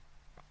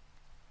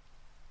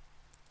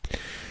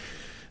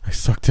 I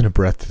sucked in a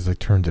breath as I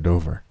turned it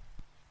over.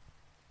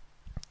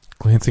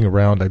 Glancing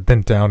around, I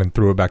bent down and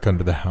threw it back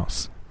under the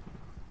house.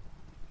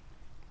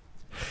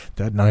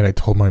 That night I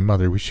told my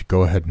mother we should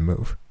go ahead and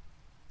move.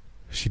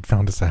 She'd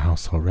found us a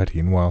house already,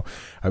 and while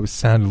I was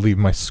sad to leave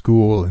my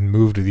school and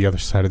move to the other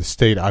side of the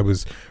state, I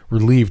was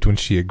relieved when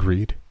she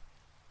agreed.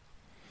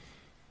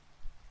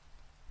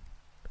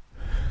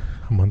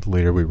 A month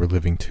later, we were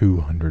living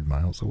 200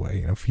 miles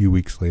away, and a few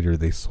weeks later,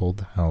 they sold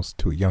the house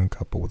to a young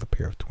couple with a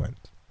pair of twins.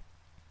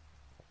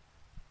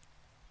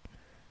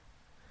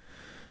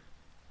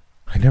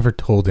 I never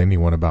told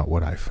anyone about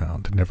what I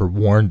found, never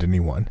warned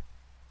anyone.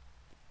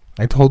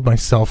 I told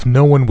myself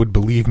no one would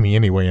believe me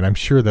anyway, and I'm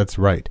sure that's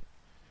right.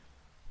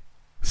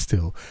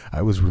 Still,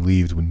 I was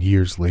relieved when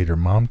years later,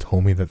 Mom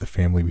told me that the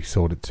family we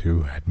sold it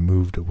to had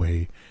moved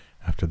away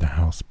after the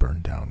house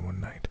burned down one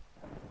night.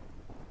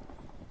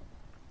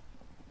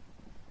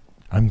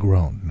 I'm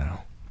grown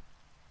now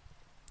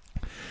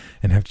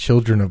and have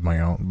children of my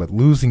own, but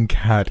losing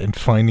Kat and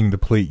finding the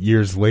plate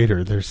years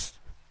later, there's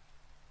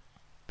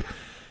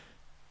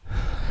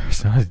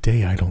not a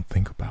day I don't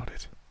think about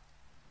it.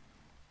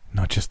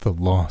 Not just the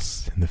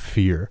loss and the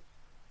fear,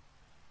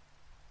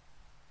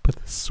 but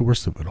the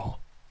source of it all.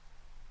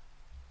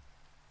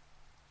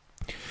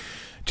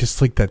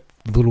 Just like that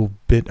little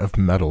bit of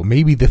metal,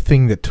 maybe the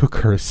thing that took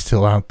her is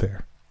still out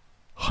there,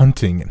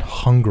 hunting and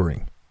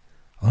hungering,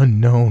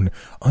 unknown,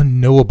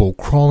 unknowable,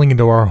 crawling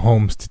into our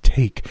homes to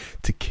take,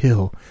 to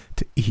kill,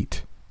 to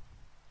eat,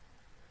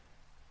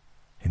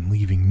 and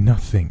leaving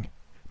nothing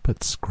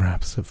but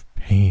scraps of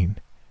pain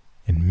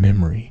and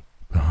memory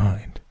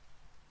behind.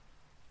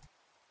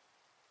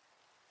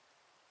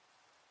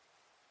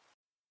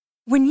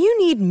 When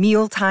you need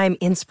mealtime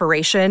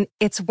inspiration,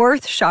 it's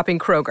worth shopping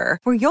Kroger,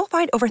 where you'll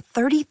find over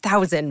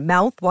 30,000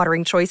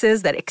 mouth-watering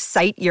choices that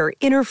excite your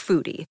inner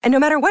foodie. And no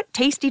matter what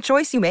tasty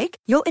choice you make,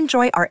 you'll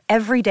enjoy our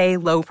everyday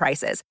low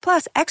prices,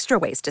 plus extra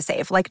ways to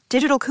save, like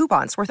digital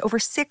coupons worth over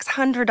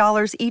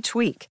 $600 each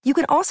week. You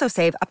can also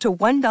save up to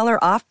 $1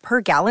 off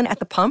per gallon at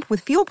the pump with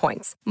fuel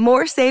points.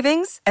 More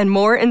savings and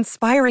more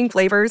inspiring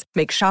flavors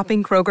make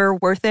shopping Kroger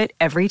worth it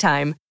every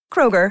time.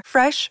 Kroger,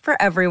 fresh for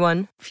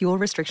everyone. Fuel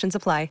restrictions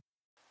apply.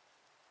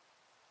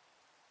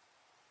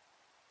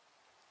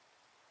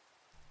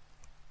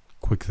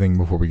 Quick thing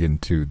before we get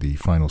into the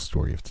final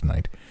story of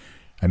tonight.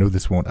 I know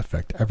this won't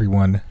affect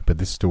everyone, but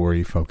this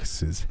story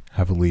focuses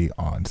heavily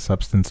on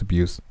substance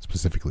abuse,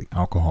 specifically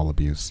alcohol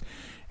abuse,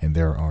 and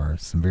there are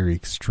some very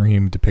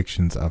extreme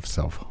depictions of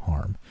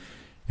self-harm.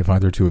 If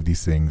either two of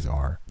these things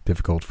are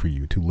difficult for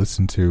you to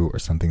listen to or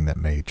something that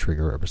may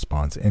trigger a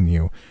response in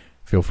you,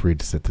 feel free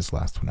to sit this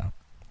last one out.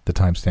 The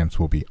timestamps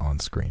will be on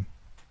screen.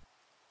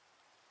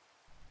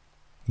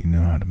 You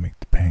know how to make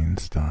the pain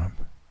stop.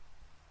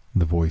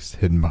 The voice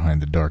hidden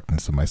behind the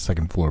darkness of my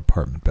second-floor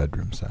apartment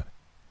bedroom said.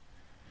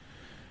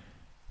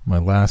 My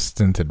last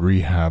stint at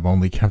rehab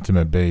only kept him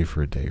at bay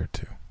for a day or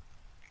two.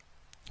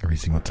 Every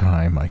single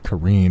time I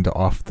careened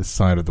off the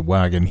side of the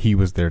wagon, he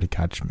was there to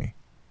catch me.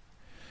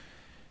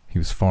 He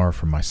was far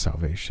from my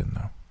salvation,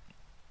 though.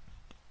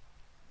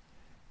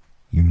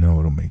 You know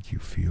it'll make you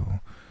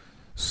feel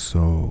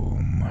so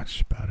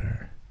much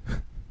better.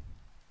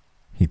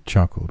 He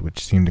chuckled,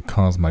 which seemed to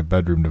cause my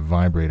bedroom to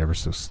vibrate ever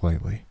so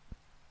slightly.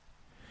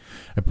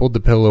 I pulled the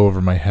pillow over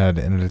my head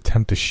in an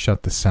attempt to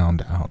shut the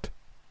sound out.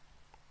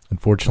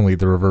 Unfortunately,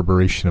 the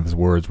reverberation of his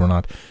words were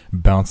not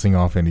bouncing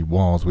off any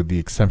walls, with the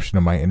exception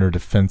of my inner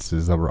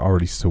defenses that were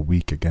already so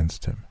weak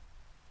against him.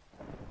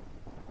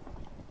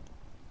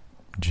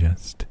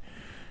 Just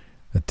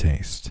a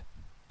taste,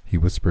 he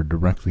whispered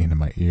directly into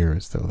my ear,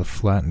 as though the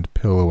flattened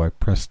pillow I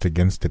pressed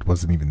against it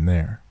wasn't even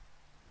there.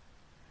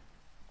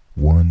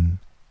 One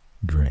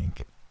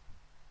drink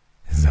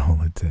is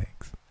all it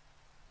takes.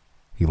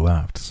 He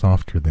laughed,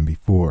 softer than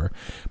before,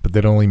 but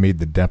that only made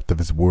the depth of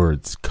his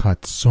words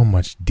cut so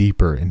much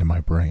deeper into my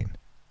brain.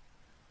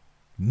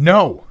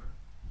 No!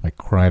 I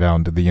cried out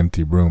into the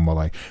empty room while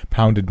I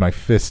pounded my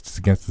fists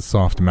against the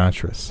soft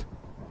mattress.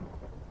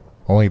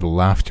 Only the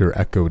laughter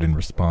echoed in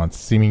response,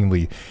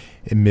 seemingly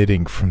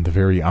emitting from the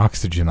very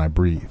oxygen I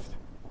breathed.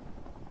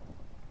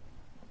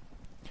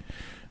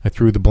 I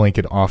threw the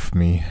blanket off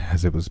me,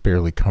 as it was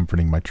barely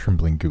comforting my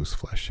trembling goose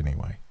flesh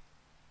anyway.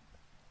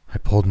 I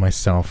pulled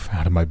myself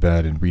out of my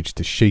bed and reached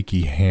a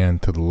shaky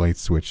hand to the light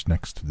switch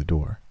next to the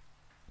door.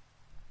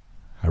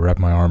 I wrapped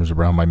my arms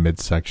around my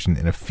midsection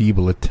in a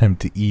feeble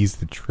attempt to ease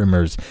the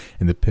tremors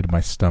in the pit of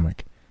my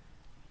stomach.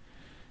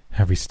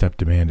 Every step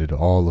demanded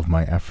all of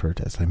my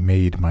effort as I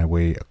made my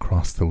way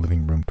across the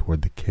living room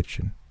toward the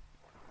kitchen.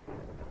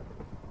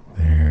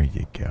 There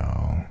you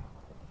go,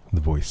 the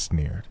voice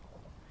sneered.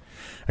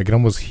 I could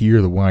almost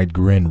hear the wide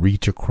grin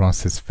reach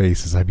across his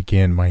face as I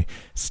began my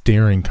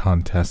staring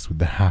contest with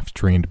the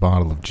half-drained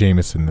bottle of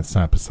Jameson that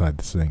sat beside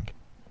the sink.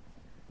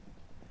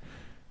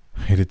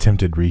 I had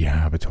attempted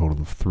rehab a total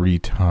of 3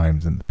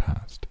 times in the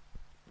past.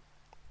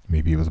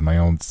 Maybe it was my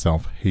own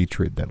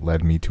self-hatred that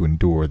led me to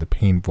endure the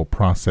painful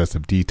process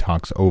of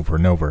detox over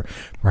and over.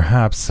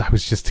 Perhaps I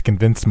was just to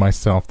convince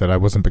myself that I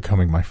wasn't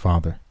becoming my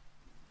father.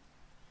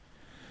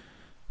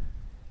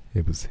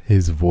 It was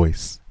his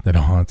voice that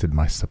haunted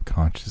my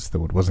subconscious,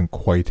 though it wasn't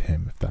quite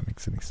him, if that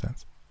makes any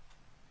sense.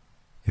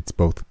 It's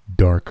both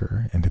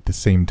darker and at the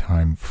same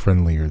time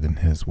friendlier than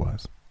his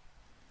was.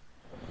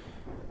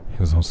 It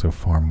was also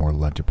far more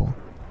legible,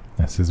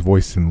 as his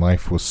voice in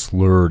life was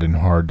slurred and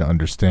hard to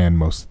understand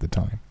most of the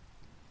time.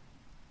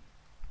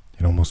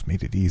 It almost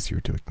made it easier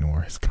to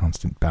ignore his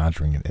constant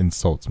badgering and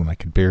insults when I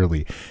could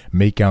barely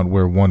make out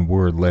where one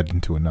word led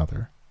into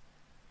another.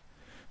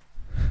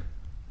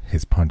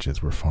 His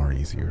punches were far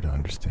easier to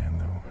understand,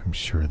 though I'm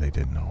sure they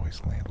didn't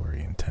always land where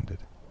he intended.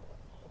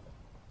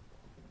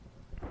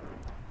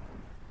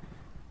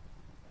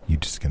 You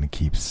just gonna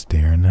keep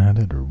staring at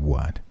it, or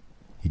what?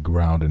 He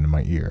growled into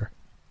my ear.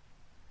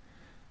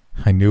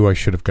 I knew I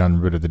should have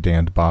gotten rid of the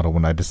damned bottle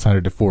when I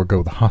decided to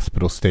forego the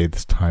hospital stay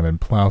this time and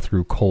plow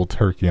through cold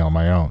turkey on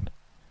my own.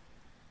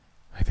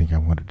 I think I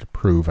wanted to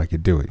prove I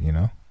could do it, you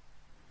know?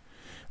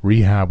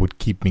 Rehab would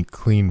keep me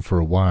clean for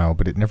a while,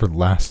 but it never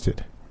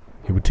lasted.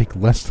 It would take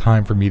less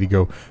time for me to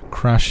go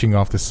crashing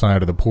off the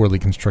side of the poorly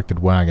constructed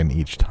wagon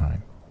each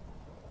time.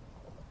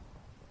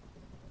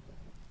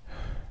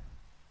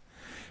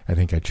 I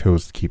think I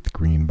chose to keep the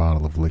green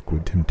bottle of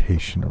liquid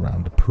temptation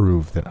around to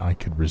prove that I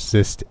could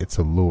resist its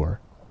allure.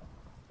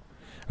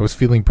 I was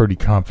feeling pretty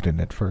confident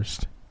at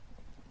first.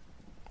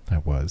 I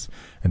was,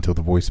 until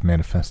the voice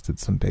manifested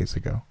some days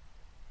ago.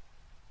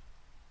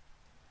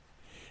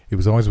 It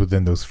was always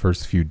within those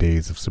first few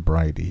days of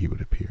sobriety he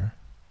would appear.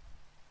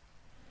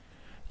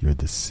 "You're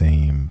the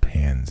same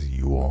pansy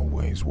you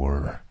always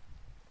were,"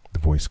 the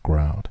voice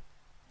growled.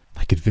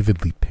 I could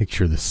vividly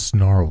picture the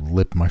snarled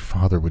lip my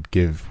father would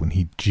give when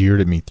he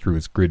jeered at me through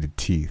his gritted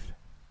teeth.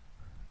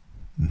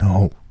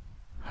 "No,"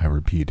 I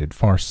repeated,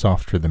 far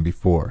softer than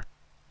before.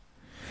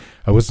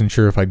 I wasn't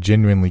sure if I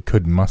genuinely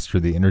could muster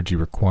the energy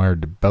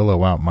required to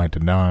bellow out my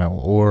denial,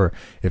 or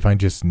if I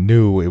just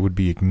knew it would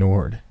be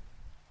ignored,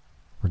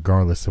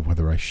 regardless of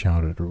whether I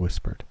shouted or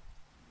whispered.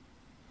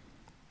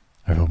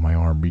 I felt my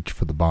arm reach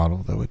for the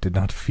bottle, though it did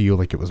not feel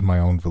like it was my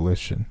own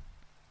volition.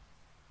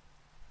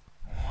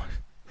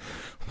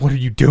 "What are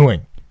you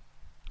doing?"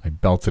 I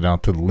belted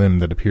out to the limb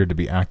that appeared to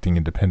be acting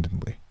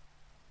independently.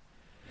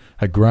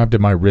 I grabbed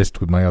at my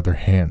wrist with my other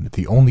hand,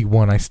 the only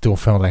one I still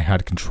felt I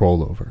had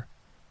control over.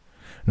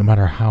 No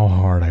matter how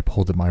hard I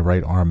pulled at my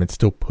right arm, it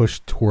still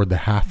pushed toward the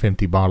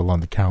half-empty bottle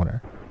on the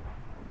counter.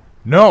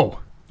 "No!"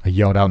 I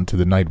yelled out into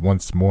the night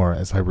once more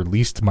as I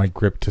released my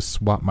grip to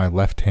swap my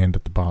left hand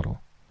at the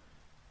bottle.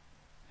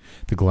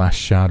 The glass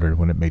shattered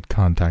when it made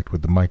contact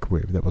with the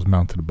microwave that was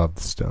mounted above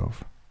the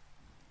stove.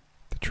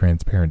 The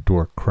transparent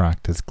door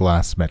cracked as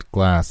glass met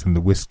glass, and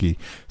the whiskey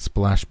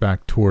splashed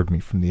back toward me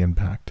from the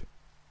impact.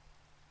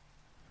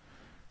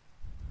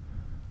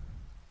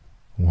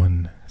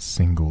 One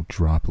single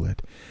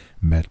droplet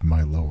met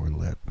my lower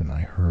lip, and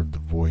I heard the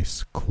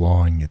voice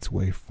clawing its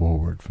way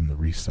forward from the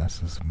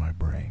recesses of my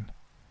brain.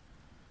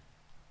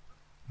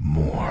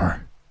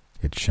 "More,"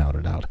 it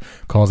shouted out,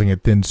 causing a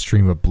thin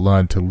stream of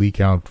blood to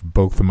leak out from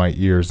both of my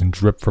ears and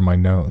drip from my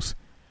nose.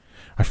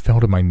 I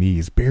fell to my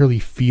knees, barely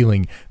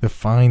feeling the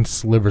fine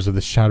slivers of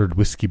the shattered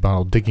whiskey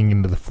bottle digging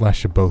into the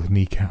flesh of both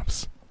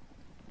kneecaps.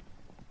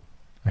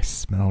 I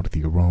smelled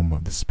the aroma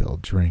of the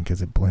spilled drink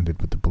as it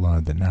blended with the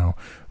blood that now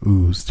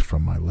oozed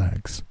from my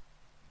legs.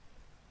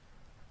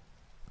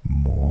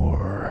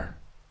 "More,"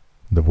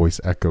 the voice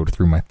echoed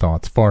through my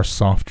thoughts, far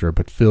softer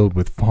but filled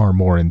with far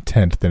more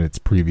intent than its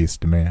previous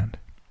demand.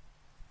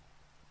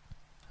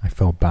 I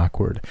fell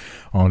backward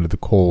onto the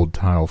cold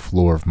tile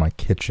floor of my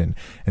kitchen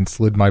and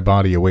slid my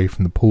body away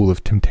from the pool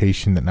of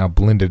temptation that now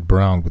blended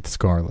brown with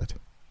scarlet.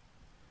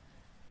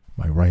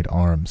 My right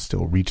arm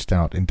still reached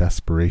out in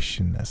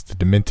desperation as the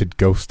demented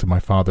ghost of my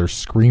father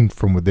screamed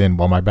from within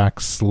while my back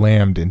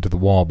slammed into the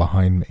wall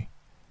behind me.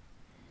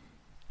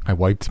 I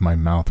wiped my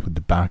mouth with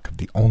the back of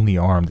the only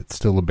arm that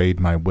still obeyed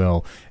my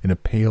will in a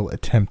pale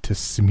attempt to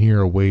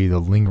smear away the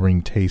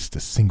lingering taste a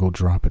single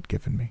drop had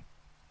given me.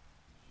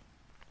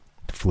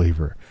 The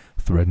flavor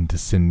threatened to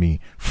send me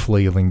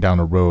flailing down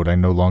a road I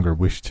no longer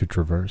wished to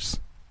traverse.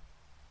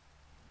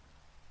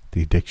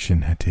 The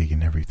addiction had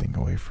taken everything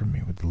away from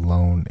me, with the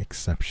lone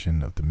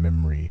exception of the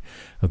memory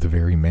of the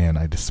very man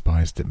I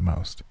despised it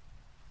most.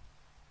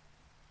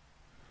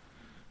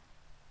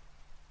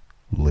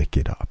 "Lick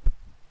it up,"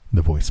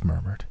 the voice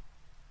murmured.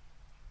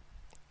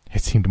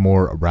 It seemed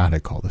more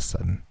erratic all of a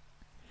sudden.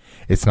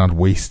 "It's not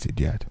wasted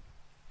yet,"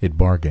 it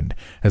bargained,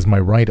 as my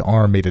right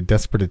arm made a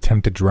desperate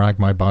attempt to drag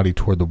my body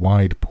toward the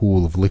wide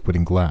pool of liquid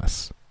and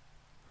glass.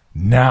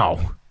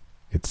 "Now!"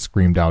 it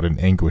screamed out in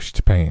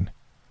anguished pain.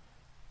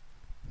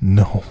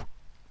 "No,"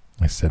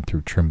 I said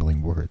through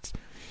trembling words.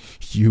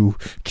 "You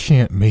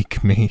can't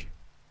make me."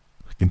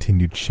 I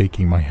continued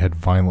shaking my head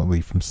violently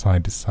from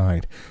side to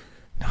side.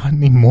 "Not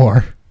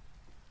anymore."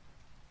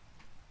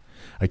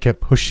 I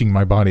kept pushing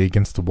my body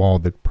against the wall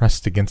that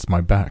pressed against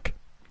my back.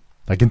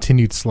 I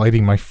continued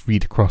sliding my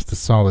feet across the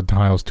solid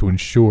tiles to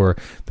ensure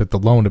that the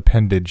lone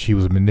appendage he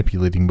was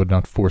manipulating would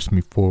not force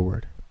me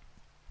forward.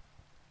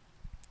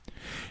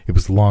 It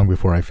was long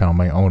before I found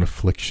my own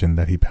affliction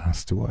that he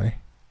passed away.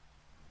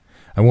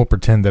 I won't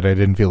pretend that I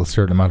didn't feel a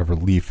certain amount of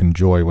relief and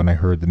joy when I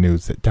heard the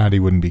news that Daddy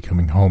wouldn't be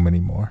coming home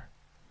anymore.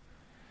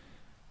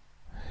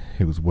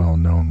 It was well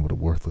known what a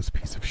worthless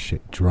piece of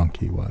shit drunk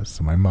he was,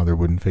 so my mother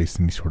wouldn't face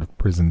any sort of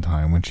prison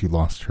time when she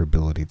lost her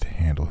ability to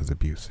handle his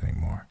abuse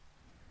anymore.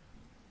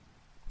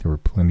 There were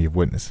plenty of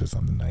witnesses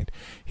on the night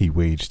he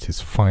waged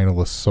his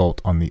final assault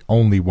on the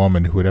only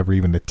woman who had ever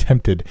even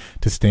attempted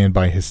to stand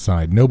by his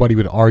side. Nobody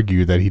would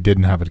argue that he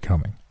didn't have it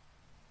coming.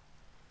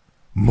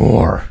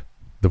 "More!"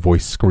 the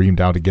voice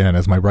screamed out again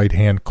as my right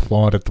hand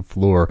clawed at the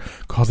floor,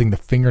 causing the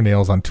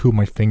fingernails on two of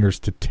my fingers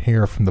to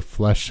tear from the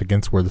flesh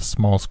against where the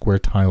small square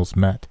tiles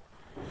met.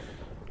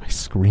 I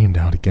screamed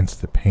out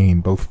against the pain,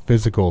 both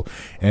physical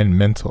and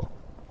mental.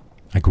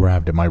 I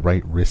grabbed at my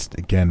right wrist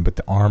again, but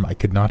the arm I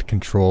could not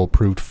control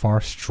proved far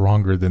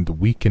stronger than the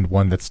weakened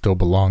one that still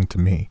belonged to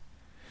me.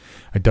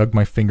 I dug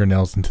my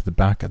fingernails into the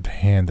back of the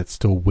hand that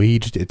still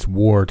waged its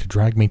war to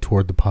drag me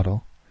toward the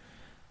puddle.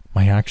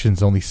 My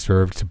actions only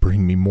served to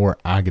bring me more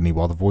agony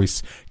while the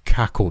voice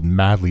cackled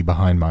madly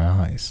behind my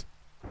eyes.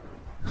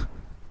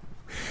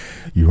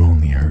 "You're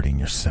only hurting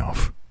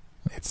yourself,"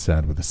 it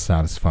said with a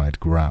satisfied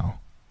growl.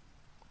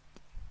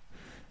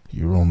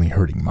 "You're only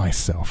hurting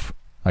myself,"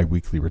 I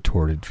weakly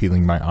retorted,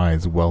 feeling my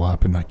eyes well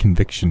up and my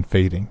conviction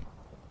fading.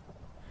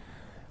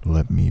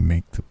 "Let me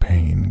make the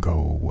pain go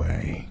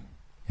away,"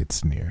 it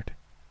sneered.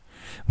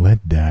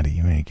 "Let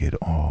Daddy make it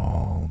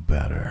all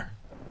better."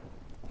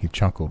 He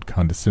chuckled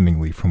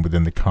condescendingly from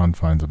within the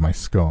confines of my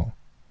skull.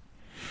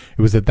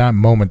 It was at that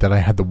moment that I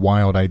had the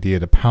wild idea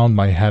to pound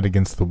my head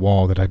against the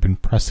wall that I'd been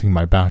pressing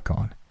my back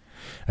on.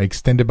 I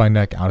extended my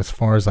neck out as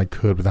far as I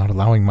could without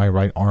allowing my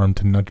right arm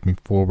to nudge me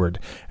forward,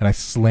 and I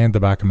slammed the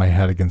back of my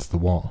head against the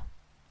wall.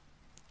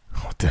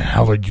 "What the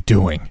hell are you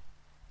doing?"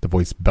 the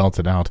voice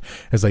belted out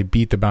as I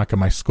beat the back of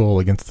my skull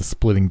against the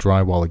splitting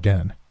drywall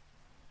again.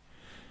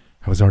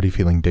 I was already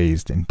feeling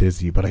dazed and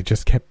dizzy, but I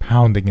just kept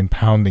pounding and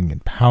pounding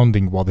and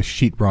pounding while the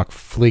sheetrock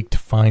flaked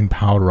fine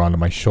powder onto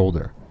my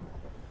shoulder.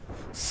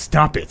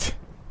 "Stop it!"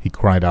 he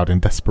cried out in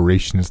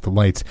desperation as the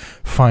lights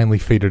finally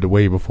faded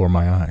away before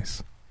my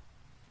eyes.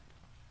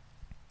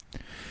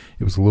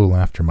 It was a little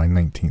after my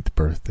 19th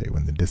birthday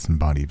when the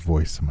disembodied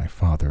voice of my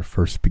father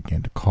first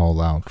began to call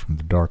out from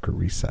the darker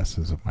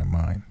recesses of my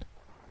mind.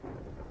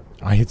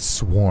 I had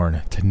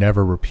sworn to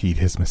never repeat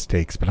his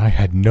mistakes, but I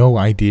had no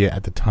idea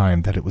at the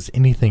time that it was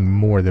anything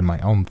more than my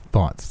own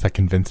thoughts that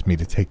convinced me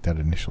to take that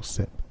initial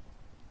sip.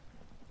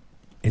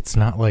 It's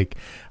not like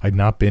I'd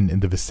not been in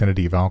the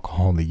vicinity of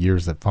alcohol in the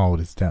years that followed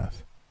his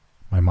death.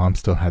 My mom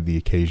still had the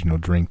occasional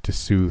drink to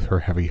soothe her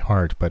heavy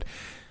heart, but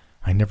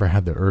I never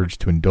had the urge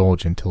to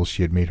indulge until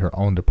she had made her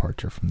own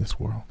departure from this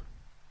world.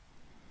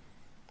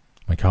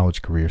 My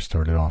college career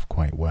started off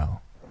quite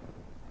well.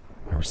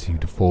 I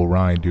received a full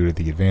ride due to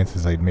the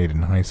advances I'd made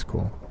in high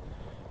school.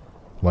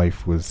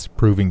 Life was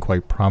proving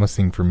quite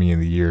promising for me in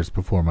the years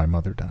before my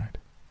mother died.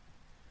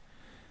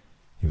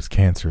 It was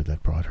cancer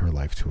that brought her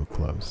life to a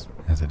close,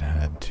 as it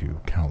had to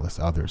countless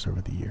others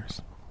over the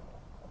years.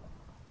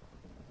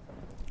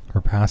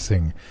 Her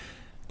passing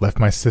left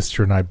my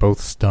sister and I both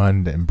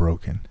stunned and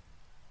broken.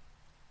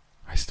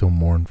 I still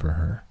mourn for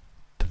her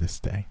to this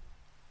day.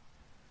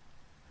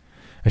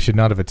 I should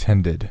not have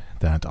attended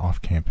that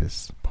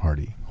off-campus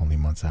party only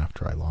months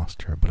after I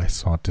lost her, but I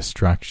sought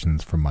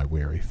distractions from my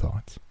weary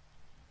thoughts.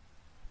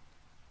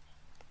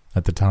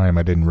 At the time,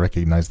 I didn't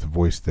recognize the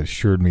voice that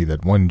assured me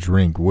that one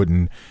drink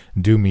wouldn't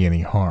do me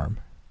any harm.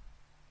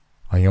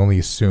 I only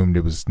assumed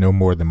it was no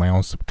more than my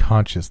own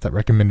subconscious that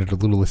recommended a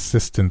little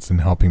assistance in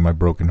helping my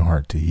broken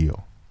heart to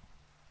heal.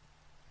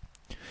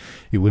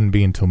 It wouldn't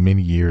be until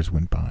many years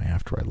went by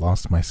after I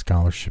lost my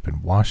scholarship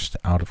and washed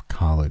out of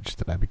college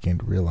that I began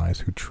to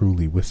realize who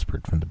truly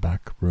whispered from the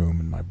back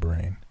room in my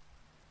brain.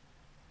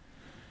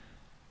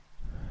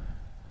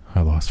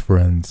 I lost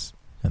friends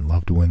and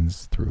loved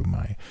ones through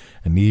my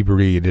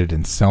inebriated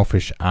and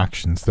selfish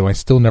actions, though I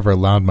still never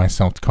allowed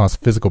myself to cause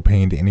physical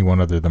pain to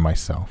anyone other than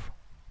myself.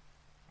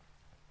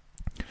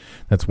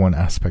 That's one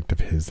aspect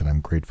of his that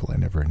I'm grateful I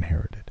never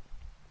inherited.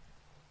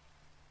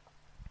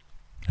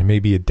 I may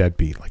be a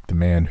deadbeat like the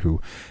man who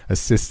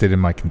assisted in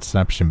my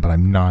conception, but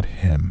I'm not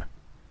him.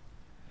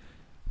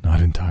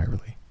 Not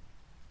entirely.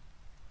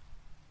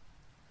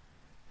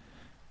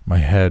 My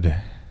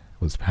head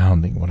was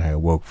pounding when I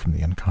awoke from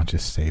the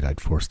unconscious state I'd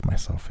forced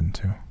myself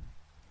into.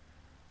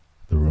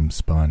 The room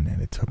spun,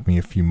 and it took me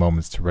a few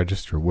moments to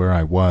register where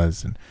I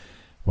was and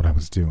what I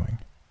was doing.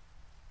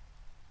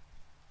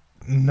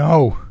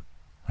 "No!"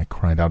 I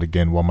cried out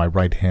again while my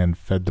right hand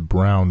fed the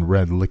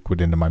brown-red liquid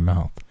into my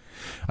mouth.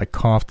 I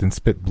coughed and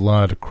spit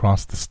blood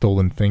across the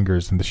stolen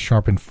fingers, and the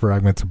sharpened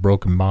fragments of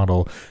broken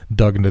bottle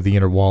dug into the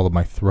inner wall of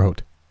my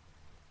throat.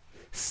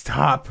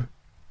 "Stop!"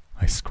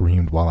 I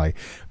screamed while I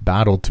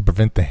battled to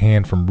prevent the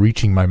hand from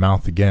reaching my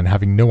mouth again,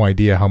 having no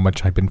idea how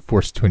much I'd been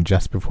forced to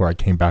ingest before I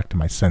came back to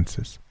my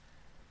senses.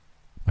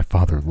 My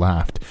father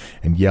laughed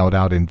and yelled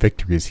out in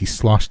victory as he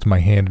sloshed my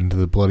hand into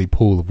the bloody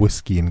pool of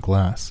whiskey and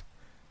glass.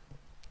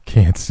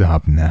 "Can't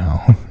stop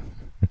now,"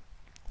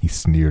 he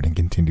sneered and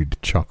continued to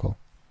chuckle.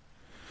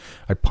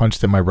 I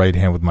punched at my right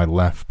hand with my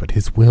left, but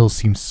his will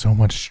seemed so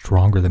much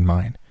stronger than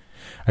mine.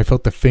 I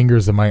felt the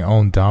fingers of my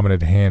own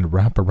dominant hand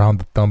wrap around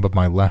the thumb of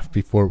my left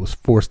before it was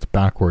forced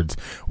backwards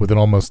with an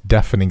almost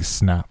deafening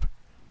snap.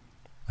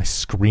 I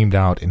screamed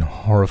out in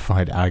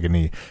horrified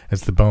agony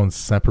as the bones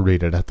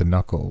separated at the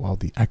knuckle, while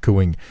the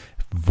echoing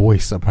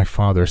voice of my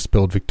father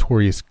spilled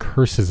victorious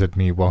curses at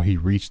me while he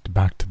reached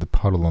back to the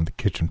puddle on the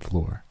kitchen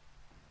floor.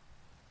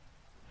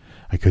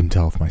 I couldn't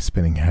tell if my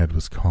spinning head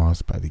was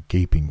caused by the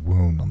gaping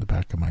wound on the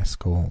back of my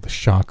skull, the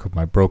shock of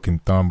my broken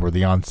thumb, or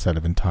the onset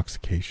of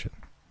intoxication.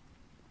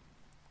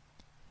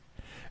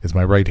 As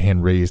my right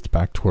hand raised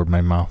back toward my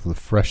mouth with a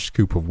fresh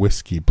scoop of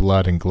whiskey,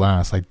 blood, and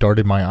glass, I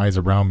darted my eyes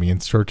around me in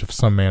search of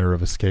some manner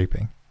of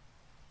escaping.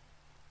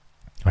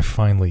 I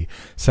finally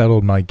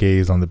settled my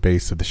gaze on the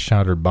base of the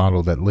shattered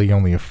bottle that lay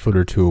only a foot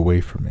or two away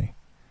from me.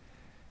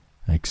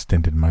 I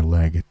extended my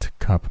leg to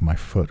cup my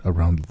foot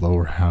around the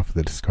lower half of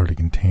the discarded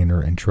container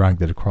and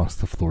dragged it across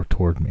the floor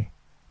toward me.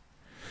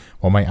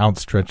 While my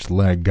outstretched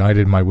leg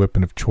guided my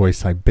weapon of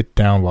choice, I bit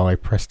down while I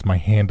pressed my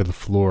hand to the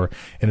floor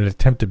in an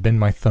attempt to bend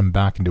my thumb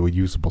back into a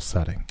usable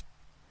setting.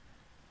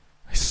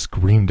 I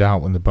screamed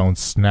out when the bone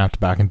snapped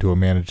back into a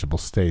manageable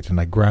state, and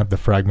I grabbed the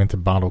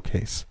fragmented bottle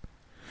case.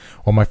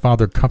 While my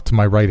father cupped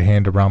my right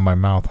hand around my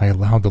mouth, I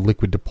allowed the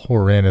liquid to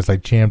pour in as I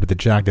jammed the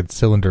jagged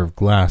cylinder of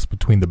glass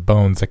between the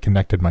bones that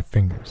connected my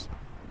fingers.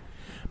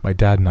 My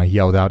dad and I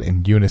yelled out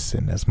in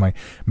unison as my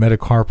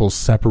metacarpals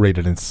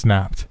separated and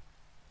snapped.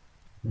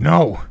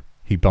 "No!"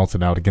 he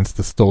belted out against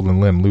the stolen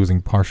limb,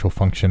 losing partial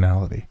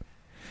functionality.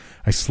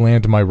 I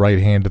slammed my right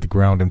hand to the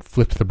ground and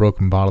flipped the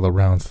broken bottle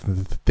around so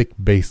that the thick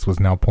base was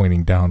now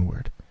pointing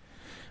downward.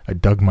 I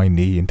dug my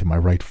knee into my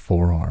right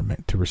forearm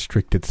to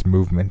restrict its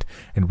movement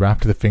and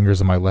wrapped the fingers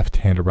of my left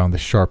hand around the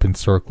sharpened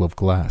circle of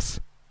glass.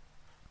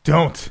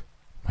 "Don't!"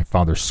 my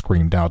father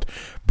screamed out,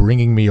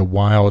 bringing me a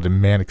wild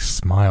and manic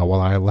smile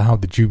while I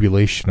allowed the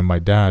jubilation of my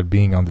dad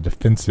being on the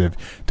defensive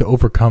to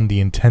overcome the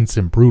intense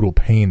and brutal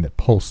pain that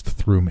pulsed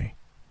through me.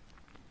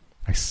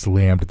 I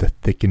slammed the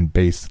thickened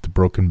base of the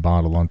broken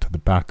bottle onto the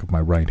back of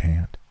my right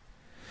hand.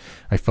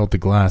 I felt the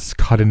glass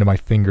cut into my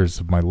fingers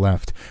of my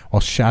left while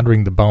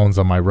shattering the bones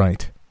on my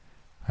right.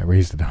 I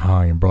raised it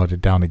high and brought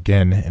it down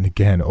again and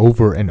again.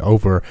 Over and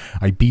over,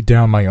 I beat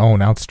down my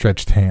own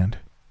outstretched hand.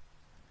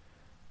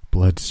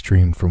 Blood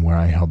streamed from where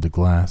I held the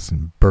glass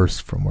and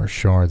burst from where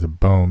shards of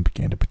bone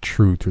began to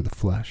protrude through the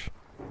flesh.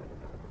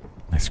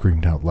 I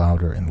screamed out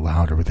louder and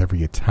louder with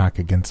every attack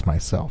against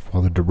myself,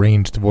 while the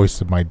deranged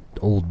voice of my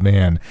old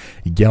man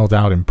yelled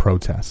out in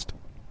protest.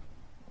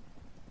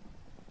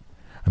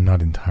 I'm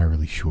not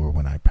entirely sure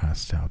when I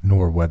passed out,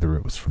 nor whether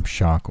it was from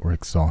shock or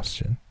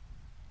exhaustion.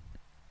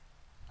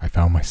 I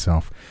found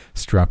myself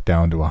strapped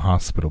down to a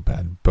hospital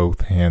bed,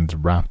 both hands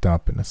wrapped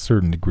up in a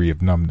certain degree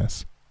of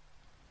numbness.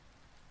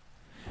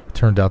 It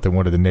turned out that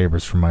one of the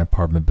neighbors from my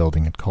apartment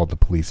building had called the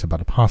police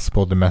about a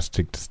possible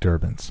domestic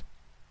disturbance.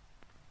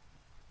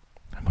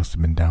 I must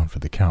have been down for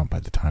the count by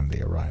the time they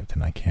arrived,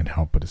 and I can't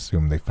help but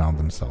assume they found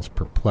themselves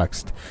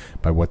perplexed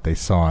by what they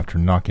saw after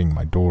knocking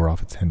my door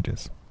off its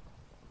hinges.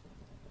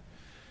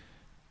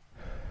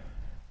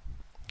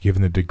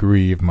 Given the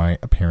degree of my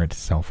apparent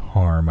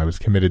self-harm, I was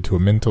committed to a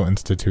mental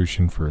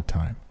institution for a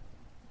time.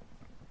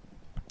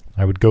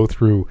 I would go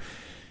through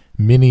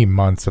many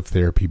months of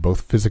therapy, both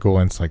physical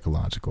and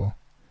psychological.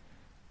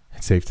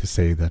 It's safe to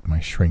say that my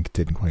shrink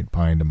didn't quite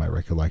buy into my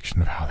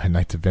recollection of how that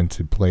night's events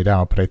had played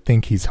out, but I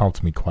think he's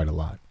helped me quite a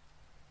lot.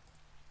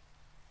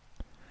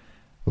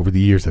 Over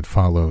the years that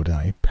followed,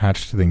 I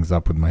patched things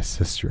up with my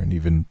sister and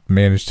even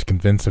managed to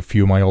convince a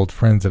few of my old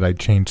friends that I'd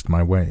changed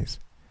my ways.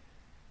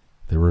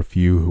 There were a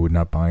few who would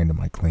not buy into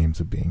my claims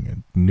of being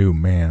a new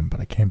man, but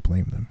I can't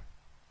blame them.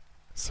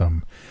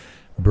 Some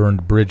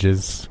burned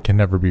bridges can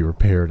never be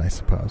repaired, I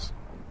suppose.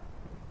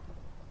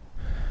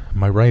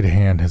 My right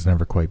hand has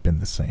never quite been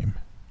the same.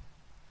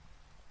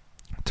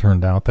 It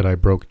turned out that I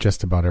broke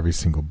just about every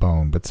single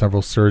bone, but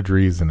several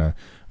surgeries and a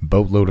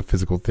boatload of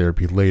physical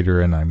therapy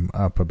later, and I'm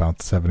up about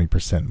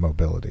 70%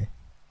 mobility.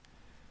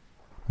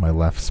 My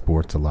left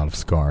sports a lot of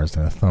scars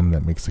and a thumb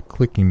that makes a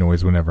clicking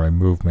noise whenever I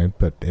move it,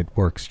 but it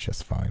works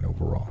just fine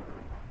overall.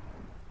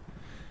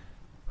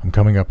 I'm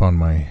coming up on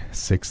my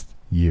 6th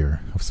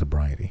year of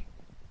sobriety.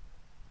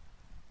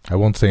 I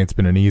won't say it's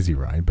been an easy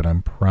ride, but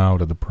I'm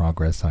proud of the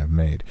progress I've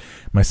made.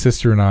 My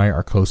sister and I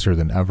are closer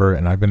than ever,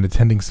 and I've been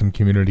attending some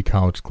community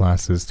college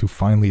classes to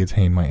finally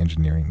attain my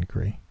engineering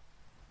degree.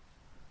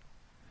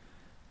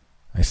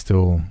 I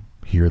still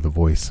hear the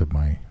voice of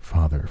my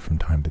father from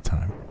time to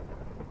time.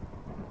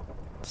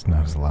 It's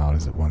not as loud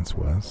as it once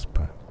was,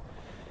 but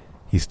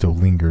he still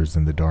lingers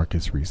in the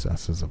darkest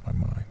recesses of my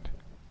mind.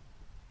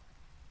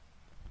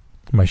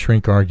 My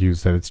shrink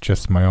argues that it's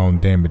just my own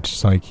damaged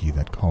psyche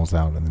that calls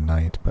out in the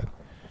night, but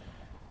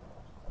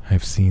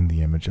I've seen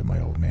the image of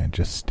my old man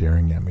just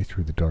staring at me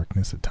through the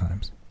darkness at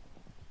times.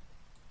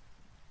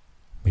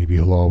 Maybe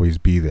he'll always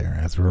be there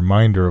as a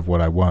reminder of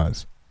what I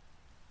was.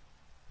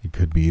 It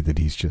could be that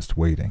he's just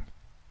waiting,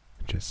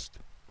 just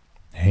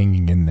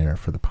hanging in there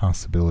for the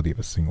possibility of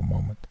a single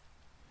moment.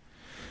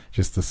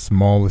 Just the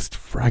smallest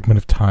fragment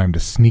of time to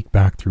sneak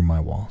back through my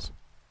walls.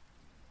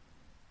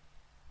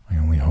 I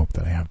only hope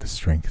that I have the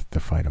strength to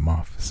fight him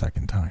off a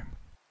second time.